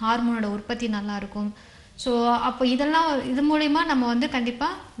நல்லாயிருக்கும், ஹார்மோனோட உற்பத்தி நல்லாயிருக்கும். ஸோ அப்போ இதெல்லாம் இது மூலிமா நம்ம வந்து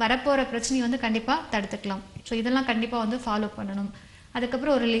கண்டிப்பாக வரப்போகிற பிரச்சனையை வந்து கண்டிப்பாக தடுத்துக்கலாம். ஸோ இதெல்லாம் கண்டிப்பாக வந்து ஃபாலோ பண்ணணும்.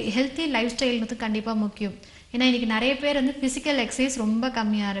 அதுக்கப்புறம் ஒரு ஹெல்த்தி லைஃப் ஸ்டைல் வந்து கண்டிப்பாக முக்கியம். ஏன்னா இன்றைக்கி நிறைய பேர் வந்து ஃபிசிக்கல் எக்ஸசைஸ் ரொம்ப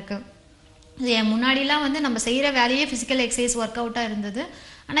கம்மியாக இருக்குது. முன்னாடிலாம் வந்து நம்ம செய்கிற வேலையே ஃபிசிக்கல் எக்ஸசைஸ் ஒர்க் அவுட்டாக இருந்தது.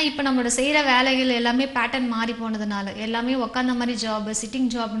 ஆனால் இப்போ நம்மளோட செய்கிற வேலைகள் எல்லாமே பேட்டர்ன் மாறி போனதுனால எல்லாமே உட்காந்த மாதிரி ஜாபு, சிட்டிங்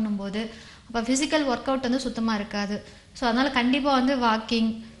ஜாப்னும் போது அப்போ ஃபிசிக்கல் ஒர்க் அவுட் வந்து சுத்தமாக இருக்காது. ஸோ அதனால் கண்டிப்பாக வந்து வாக்கிங்,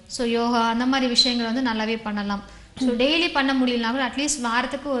 ஸோ யோகா அந்த மாதிரி விஷயங்கள் வந்து நல்லாவே பண்ணலாம். ஸோ டெய்லி பண்ண முடியலனாலும் அட்லீஸ்ட்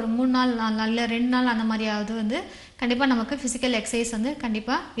வாரத்துக்கு ஒரு 3 நாள் 4 நாள் இல்லை 2 நாள் அந்த மாதிரியாவது வந்து கண்டிப்பாக நமக்கு ஃபிசிக்கல் எக்ஸசைஸ் வந்து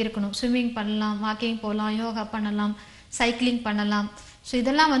கண்டிப்பாக இருக்கணும். ஸ்விம்மிங் பண்ணலாம், வாக்கிங் போகலாம், யோகா பண்ணலாம். சைக்கிளிங் பண்ணலாம். ஸோ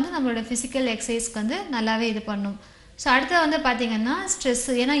இதெல்லாம் வந்து நம்மளோட ஃபிசிக்கல் எக்ஸசைஸ்க்கு வந்து நல்லாவே இது பண்ணும். ஸோ அடுத்து வந்து பார்த்திங்கன்னா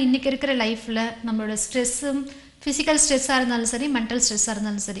ஸ்ட்ரெஸ்ஸு. ஏன்னா இன்றைக்கி இருக்கிற லைஃப்பில் நம்மளோட ஸ்ட்ரெஸ்ஸும் ஃபிசிக்கல் ஸ்ட்ரெஸ்ஸாக இருந்தாலும் சரி, மென்டல் ஸ்ட்ரெஸ்ஸாக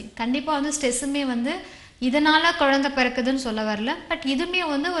இருந்தாலும் சரி, கண்டிப்பாக வந்து ஸ்ட்ரெஸ்ஸுமே வந்து இதனால் குழந்தை பிறக்குதுன்னு சொல்ல வரல, பட் இதுவுமே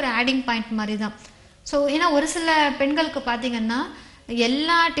வந்து ஒரு ஆடிங் பாயிண்ட் மாதிரி தான். ஸோ ஏன்னா ஒரு சில பெண்களுக்கு பார்த்திங்கன்னா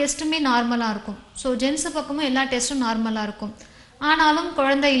எல்லா டெஸ்ட்டுமே நார்மலாக இருக்கும். ஸோ ஜென்ஸு பக்கமும் எல்லா டெஸ்ட்டும் நார்மலாக இருக்கும். ஆனாலும்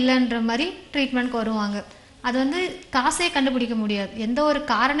குழந்தை இல்லைன்ற மாதிரி ட்ரீட்மெண்ட்க்கு வருவாங்க. அது வந்து காசே கண்டுபிடிக்க முடியாது. எந்த ஒரு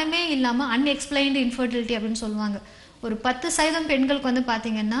காரணமே இல்லாமல் அன்எக்ஸ்பிளைன்டு இன்ஃபர்டிலிட்டி அப்படின்னு சொல்லுவாங்க. ஒரு 10% பெண்களுக்கு வந்து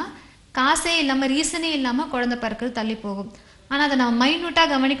பார்த்திங்கன்னா காசே இல்லாமல், ரீசனே இல்லாமல் குழந்தை பிறக்கிறது தள்ளி போகும். ஆனால் அதை நம்ம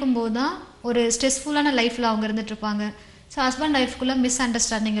மைன்யூட்டாக கவனிக்கும் போது தான் ஒரு ஸ்ட்ரெஸ்ஃபுல்லான லைஃப்பில் அவங்க இருந்துகிட்ருப்பாங்க. ஸோ ஹஸ்பண்ட் ஒய்ஃப்குள்ளே மிஸ்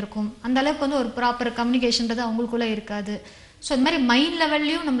அண்டர்ஸ்டாண்டிங் இருக்கும். அந்தளவுக்கு வந்து ஒரு ப்ராப்பர் கம்யூனிகேஷன்றது அவங்களுக்குள்ளே இருக்காது. ஸோ இந்த மாதிரி மைண்ட்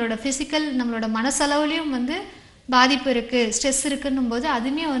லெவல்லையும் நம்மளோட ஃபிசிக்கல், நம்மளோட மனசளவுலையும் வந்து பாதிப்பு இருக்குது, ஸ்ட்ரெஸ் இருக்குன்னும் போது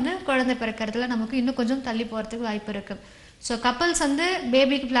அதுவுமே வந்து குழந்தை பிறக்கிறதுல நமக்கு இன்னும் கொஞ்சம் தள்ளி போகிறதுக்கு வாய்ப்பு இருக்குது. ஸோ கப்பல்ஸ் வந்து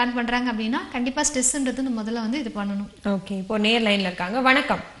பேபிக்கு பிளான் பண்ணுறாங்க அப்படின்னா கண்டிப்பாக ஸ்ட்ரெஸ்ஸுன்றது முதல்ல வந்து இது பண்ணணும். ஓகே, இப்போ நேர் லைனில் இருக்காங்க.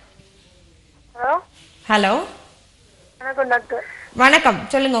 வணக்கம். ஹலோ. ஹலோ, வணக்கம் டாக்டர். வணக்கம்.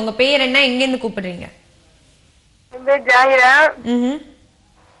 சொல்லுங்க, உங்க பேர் என்ன, எங்கேருந்து கூப்பிடுறீங்க? என் பேர் ஜாகிரா. ம்.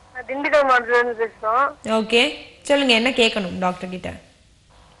 நான் திண்டுக்கல் மாவட்டத்துலேருந்து பேசுகிறோம். ஓகே, சொல்லுங்க, என்ன கேட்கணும் டாக்டர் கிட்ட?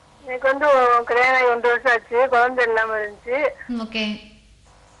 எனக்கு வந்து கல்யாணம் ஆகி 1 வருஷம் ஆச்சு, குழந்தை இல்லாமல் இருந்துச்சு. ஓகே.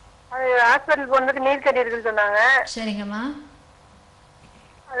 அது ஹாஸ்பிட்டல் போனதுக்கு நீர் கட்டி இருக்குன்னு சொன்னாங்க. சரிங்கம்மா.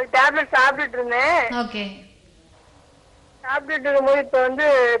 அது டேப்லெட் சாப்பிட்டுட்டு இருந்தேன். ஓகே. சாப்பிட்டுட்டு இருக்கும்போது இப்போ வந்து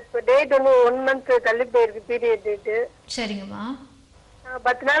டேட் வந்து 1 மந்த் தள்ளி போயிருக்கு, பீரியட் டேட்டு. சரிங்கம்மா.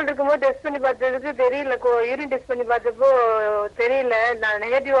 10 நாள் இருக்கும்போது டெஸ்ட் பண்ணி பார்த்ததுக்கு தெரியல, யூரின் டெஸ்ட் பண்ணி பார்த்தப்போ தெரியல, நான்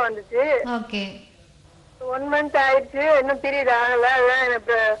நெகட்டிவா வந்துச்சு. ஓகே. 1 மந்த் ஆயிடுச்சு, இன்னும் பீரியட் ஆகல. அதான்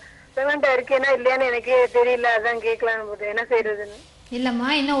எனக்கு பிரெக்னெண்டா இருக்கேன்னா இல்லையான்னு எனக்கே தெரியல, அதான் கேட்கலான்னு போது என்ன செய்யறதுன்னு. இல்லைம்மா,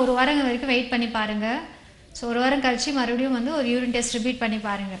 இன்னும் 1 வாரம் வரைக்கும் வெயிட் பண்ணி பாருங்க. ஸோ 1 வாரம் கழிச்சு மறுபடியும் வந்து ஒரு யூரின் டெஸ்ட் ரிப்பீட் பண்ணி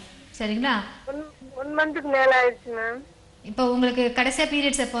பாருங்க. சரிங்களா? 1 மந்த்துக்கு மேல ஆயிடுச்சு மேம். இப்போ உங்களுக்கு கடைசியா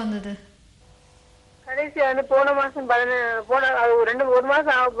பீரியட்ஸ் எப்போ வந்தது? கடைசி வந்து போன மாசம் 1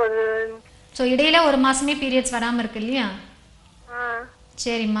 மாசம் ஆக போகுது. ஸோ இடையில 1 மாசமே பீரியட்ஸ் வராமல் இருக்கு இல்லையா?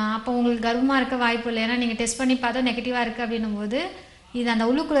 சரிம்மா, அப்போ உங்களுக்கு கர்ப்பமாக இருக்க வாய்ப்பு இல்லை. ஏன்னா நீங்கள் டெஸ்ட் பண்ணி பார்த்தா நெகட்டிவாக இருக்குது அப்படின்னும் போது இது அந்த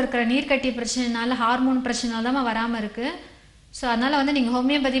உள்ளுக்குள்ளே இருக்கிற நீர்க்கட்டி பிரச்சனைனால, ஹார்மோன் பிரச்சனைனால தான் வராமல் இருக்குது. ஸோ அதனால் வந்து நீங்கள்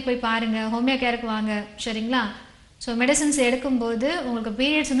ஹோமியோபதி போய் பாருங்கள், ஹோமியோ கேருக்கு வாங்க. சரிங்களா? ஸோ மெடிசன்ஸ் எடுக்கும்போது உங்களுக்கு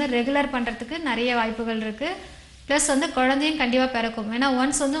பீரியட்ஸ் வந்து ரெகுலர் பண்ணுறதுக்கு நிறைய வாய்ப்புகள் இருக்குது. ப்ளஸ் வந்து குழந்தையும் கண்டிப்பாக பிறக்கும். ஏன்னா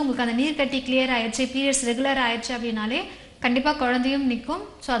ஒன்ஸ் வந்து உங்களுக்கு அந்த நீர்க்கட்டி கிளியர் ஆயிடுச்சு, பீரியட்ஸ் ரெகுலர் ஆயிடுச்சு அப்படின்னாலே கண்டிப்பாக குழந்தையும் நிற்கும்.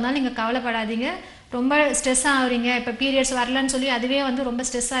 ஸோ அதனால் நீங்கள் கவலைப்படாதீங்க. ரொம்ப ஸ்ட்ரெஸ்ஸாக ஆகுறீங்க, இப்போ பீரியட்ஸ் வரலன்னு சொல்லி அதுவே வந்து ரொம்ப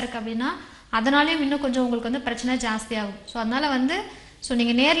ஸ்ட்ரெஸ்ஸாக இருக்குது அப்படின்னா அதனாலேயும் இன்னும் கொஞ்சம் உங்களுக்கு வந்து பிரச்சனை ஜாஸ்தியாகும். ஸோ அதனால் வந்து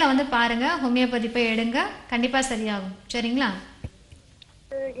நீங்கள் நேரில் வந்து பாருங்கள், ஹோமியோபதி போய் எடுங்க, கண்டிப்பாக சரியாகும். சரிங்களா?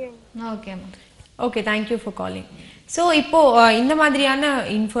 ஓகேம்மா. Okay, thank you for calling. So இப்போது இந்த மாதிரியான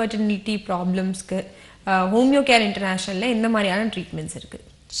இன்ஃபர்டிலிட்டி ப்ராப்ளம்ஸ்க்கு ஹோமியோ கேர் இன்டர்நேஷ்னலில் எந்த மாதிரியான ட்ரீட்மெண்ட்ஸ் இருக்குது?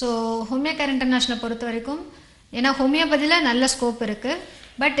 ஸோ ஹோமியோ கேர் இன்டர்நேஷ்னலை பொறுத்த வரைக்கும், ஏன்னா ஹோமியோபதியில் நல்ல ஸ்கோப் இருக்குது.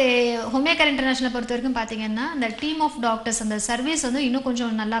 பட் ஹோமியோ கேர் இன்டர்நேஷ்னலை பொறுத்த வரைக்கும் பார்த்தீங்கன்னா அந்த டீம் ஆஃப் டாக்டர்ஸ், அந்த சர்வீஸ் வந்து இன்னும்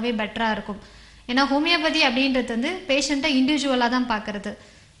கொஞ்சம் நல்லாவே பெட்டராக இருக்கும். ஏன்னா ஹோமியோபதி அப்படின்றது வந்து பேஷண்ட்டை இண்டிவிஜுவலாக தான் பார்க்கறது.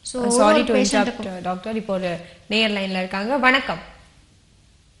 So sorry to interrupt doctor, இப்போ ஒரு நேர் லைனில் இருக்காங்க. வணக்கம்.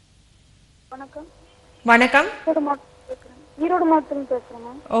 வணக்கம். வணக்கம். ஈரோடு மாவட்டத்தில்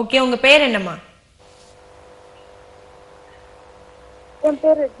பேசுகிறேன். ஓகே, உங்கள் பேர் என்னம்மா? என்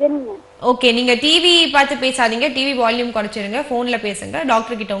பேர் ஜெனிமா. ஓகே, நீங்க டிவி பார்த்து பேசாதீங்க, டிவி வால்யூம் குறைச்சிருங்க, போன்ல பேசுங்க.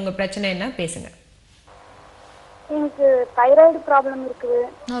 டாக்டர் கிட்ட உங்க பிரச்சனை என்ன பேசுங்க. எனக்கு தைராய்டு ப்ராப்ளம் இருக்குது.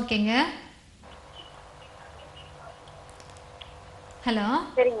 ஓகேங்க. ஹலோ.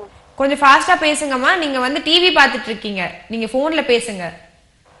 சரிங்க. கொஞ்சம் ஃபாஸ்டா பேசுங்கம்மா. நீங்க வந்து டிவி பார்த்துட்டு இருக்கீங்க, நீங்க போன்ல பேசுங்க.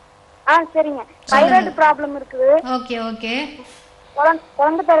 சரிங்க. தைராய்டு ப்ராப்ளம் இருக்குது. Okay okay.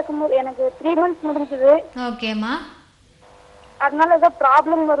 குழந்தை பிறக்கும்போது எனக்கு 3 months முடிஞ்சது. ஓகேம்மா. அதனால ஏதோ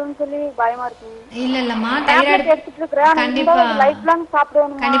ப்ராப்ளம் வரும்னு சொல்லி பயமா இருக்கு. இல்லம்மா, தைராய்டு எடுத்துட்டு இருக்கேன். கண்டிப்பா லைஃப் லாங்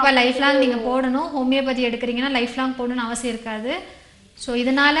சாப்பிடணும். கண்டிப்பா லைஃப் லாங் நீங்க போடணும். ஹோமியோபதி எடுக்கிறீங்கன்னா லைஃப் லாங் போடணும்னு அவசியம் இருக்காது. ஸோ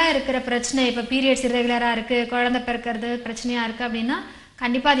இதனால இருக்கிற பிரச்சனை, இப்போ பீரியட்ஸ் இரெகுலராக இருக்கு, குழந்தை பிறக்கிறது பிரச்சனையா இருக்கு அப்படின்னா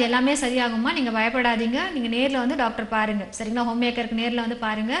கண்டிப்பா அது எல்லாமே சரியாகுமா, நீங்க பயப்படாதீங்க. நீங்க நேர்ல வந்து டாக்டர் பாருங்க. சரிங்களா? ஹோமியோ கேருக்கு நேர்ல வந்து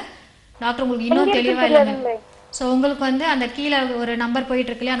பாருங்க. டாக்டர் உங்களுக்கு இன்னும் தெளிவா இல்லைங்க. ஸோ உங்களுக்கு வந்து அந்த கீழே ஒரு நம்பர் போயிட்டு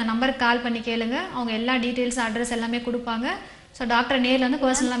இருக்கு இல்லையா, அந்த நம்பருக்கு கால் பண்ணி கேளுங்க. அவங்க எல்லா டீட்டெயில்ஸ், அட்ரஸ் எல்லாமே கொடுப்பாங்க. ஸோ டாக்டர் நேரில் வந்து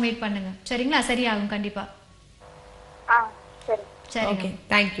பர்சனலாக மீட் பண்ணுங்க. சரிங்களா? சரியாகும் கண்டிப்பாக. சரி. Okay,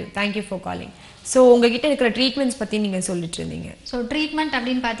 thank you for calling. So உங்ககிட்ட இருக்கிற ட்ரீட்மெண்ட்ஸ் பற்றி நீங்கள் சொல்லிட்டு இருந்தீங்க. ஸோ ட்ரீட்மெண்ட்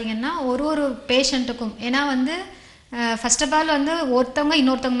அப்படின்னு பார்த்தீங்கன்னா ஒரு பேஷண்ட்டுக்கும், ஏன்னா வந்து ஃபர்ஸ்ட் ஆஃப் ஆல் வந்து ஒருத்தவங்க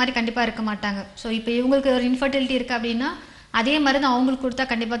இன்னொருத்தவங்க மாதிரி கண்டிப்பாக இருக்க மாட்டாங்க. ஸோ இப்போ இவங்களுக்கு ஒரு இன்ஃபர்டிலிட்டி இருக்குது அப்படின்னா அதே மருந்து அவங்களுக்கு கொடுத்தா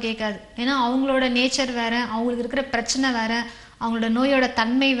கண்டிப்பாக கேட்காது. ஏன்னா அவங்களோட நேச்சர் வேறு, அவங்களுக்கு இருக்கிற பிரச்சனை வேறு, அவங்களோட நோயோட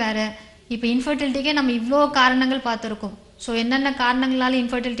தன்மை வேறு. இப்போ இன்ஃபர்டிலிட்டிக்கே நம்ம இவ்வளோ காரணங்கள் பார்த்துருக்கோம். ஸோ என்னென்ன காரணங்களால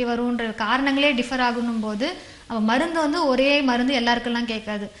இன்ஃபர்டிலிட்டி வரும்ன்ற காரணங்களே டிஃபர் ஆகணும் போது நம்ம மருந்து வந்து ஒரே மருந்து எல்லாருக்கெல்லாம்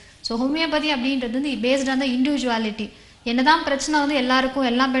கேட்காது. ஸோ ஹோமியோபதி அப்படின்றது வந்து பேஸ்ட் ஆன் த இண்டிவிஜுவாலிட்டி. என்னதான் பிரச்சனை வந்து எல்லாருக்கும்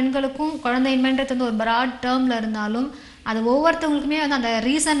எல்லா பெண்களுக்கும் குழந்தையின்மைன்றது வந்து ஒரு ப்ராட் டேர்மில் இருந்தாலும் அது ஒவ்வொருத்தவங்களுக்குமே வந்து அந்த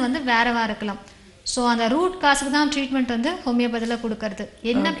ரீசன் வந்து வேறவா இருக்கலாம். ஸோ அந்த ரூட் காசுக்கு தான் ட்ரீட்மெண்ட் வந்து ஹோமியோபதியில் கொடுக்கறது.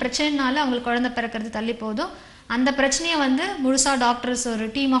 என்ன பிரச்சனைனால அவங்களுக்கு குழந்தை பிறக்கிறது தள்ளி போதோ அந்த பிரச்சனையை வந்து முழுசாக டாக்டர்ஸ், ஒரு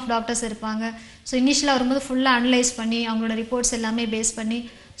டீம் ஆஃப் டாக்டர்ஸ் இருப்பாங்க. ஸோ இனிஷியலாக வரும்போது ஃபுல்லாக அனலைஸ் பண்ணி அவங்களோட ரிப்போர்ட்ஸ் எல்லாமே பேஸ் பண்ணி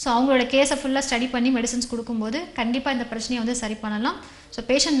ஸோ அவங்களோட கேஸை ஃபுல்லாக ஸ்டடி பண்ணி மெடிசன்ஸ் கொடுக்கும்போது கண்டிப்பாக இந்த பிரச்சனையை வந்து சரி பண்ணலாம். ஸோ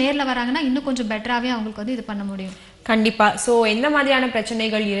பேஷண்ட் நேரில் வராங்கன்னா இன்னும் கொஞ்சம் பெட்டராகவே அவங்களுக்கு வந்து இது பண்ண முடியும். கண்டிப்பாக. ஸோ எந்த மாதிரியான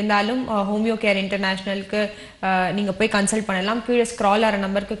பிரச்சனைகள் இருந்தாலும் ஹோமியோ கேர் இன்டர்நேஷ்னலுக்கு நீங்கள் போய் கன்சல்ட் பண்ணலாம். கீழே ஸ்க்ரால் ஆகிற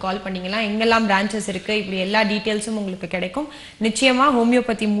நம்பருக்கு கால் பண்ணிங்கன்னா எங்கெல்லாம் பிரான்ச்சஸ் இருக்குது, இப்படி எல்லா டீட்டெயில்ஸும் உங்களுக்கு கிடைக்கும். நிச்சயமாக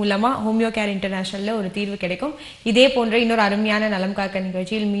ஹோமியோபதி மூலமாக ஹோமியோ கேர் இன்டர்நேஷ்னலில் ஒரு தீர்வு கிடைக்கும். இதே போன்ற இன்னொரு அருமையான நலம் காக்க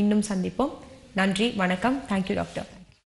நிகழ்ச்சியில் மீண்டும் சந்திப்போம். நன்றி, வணக்கம். Thank you doctor.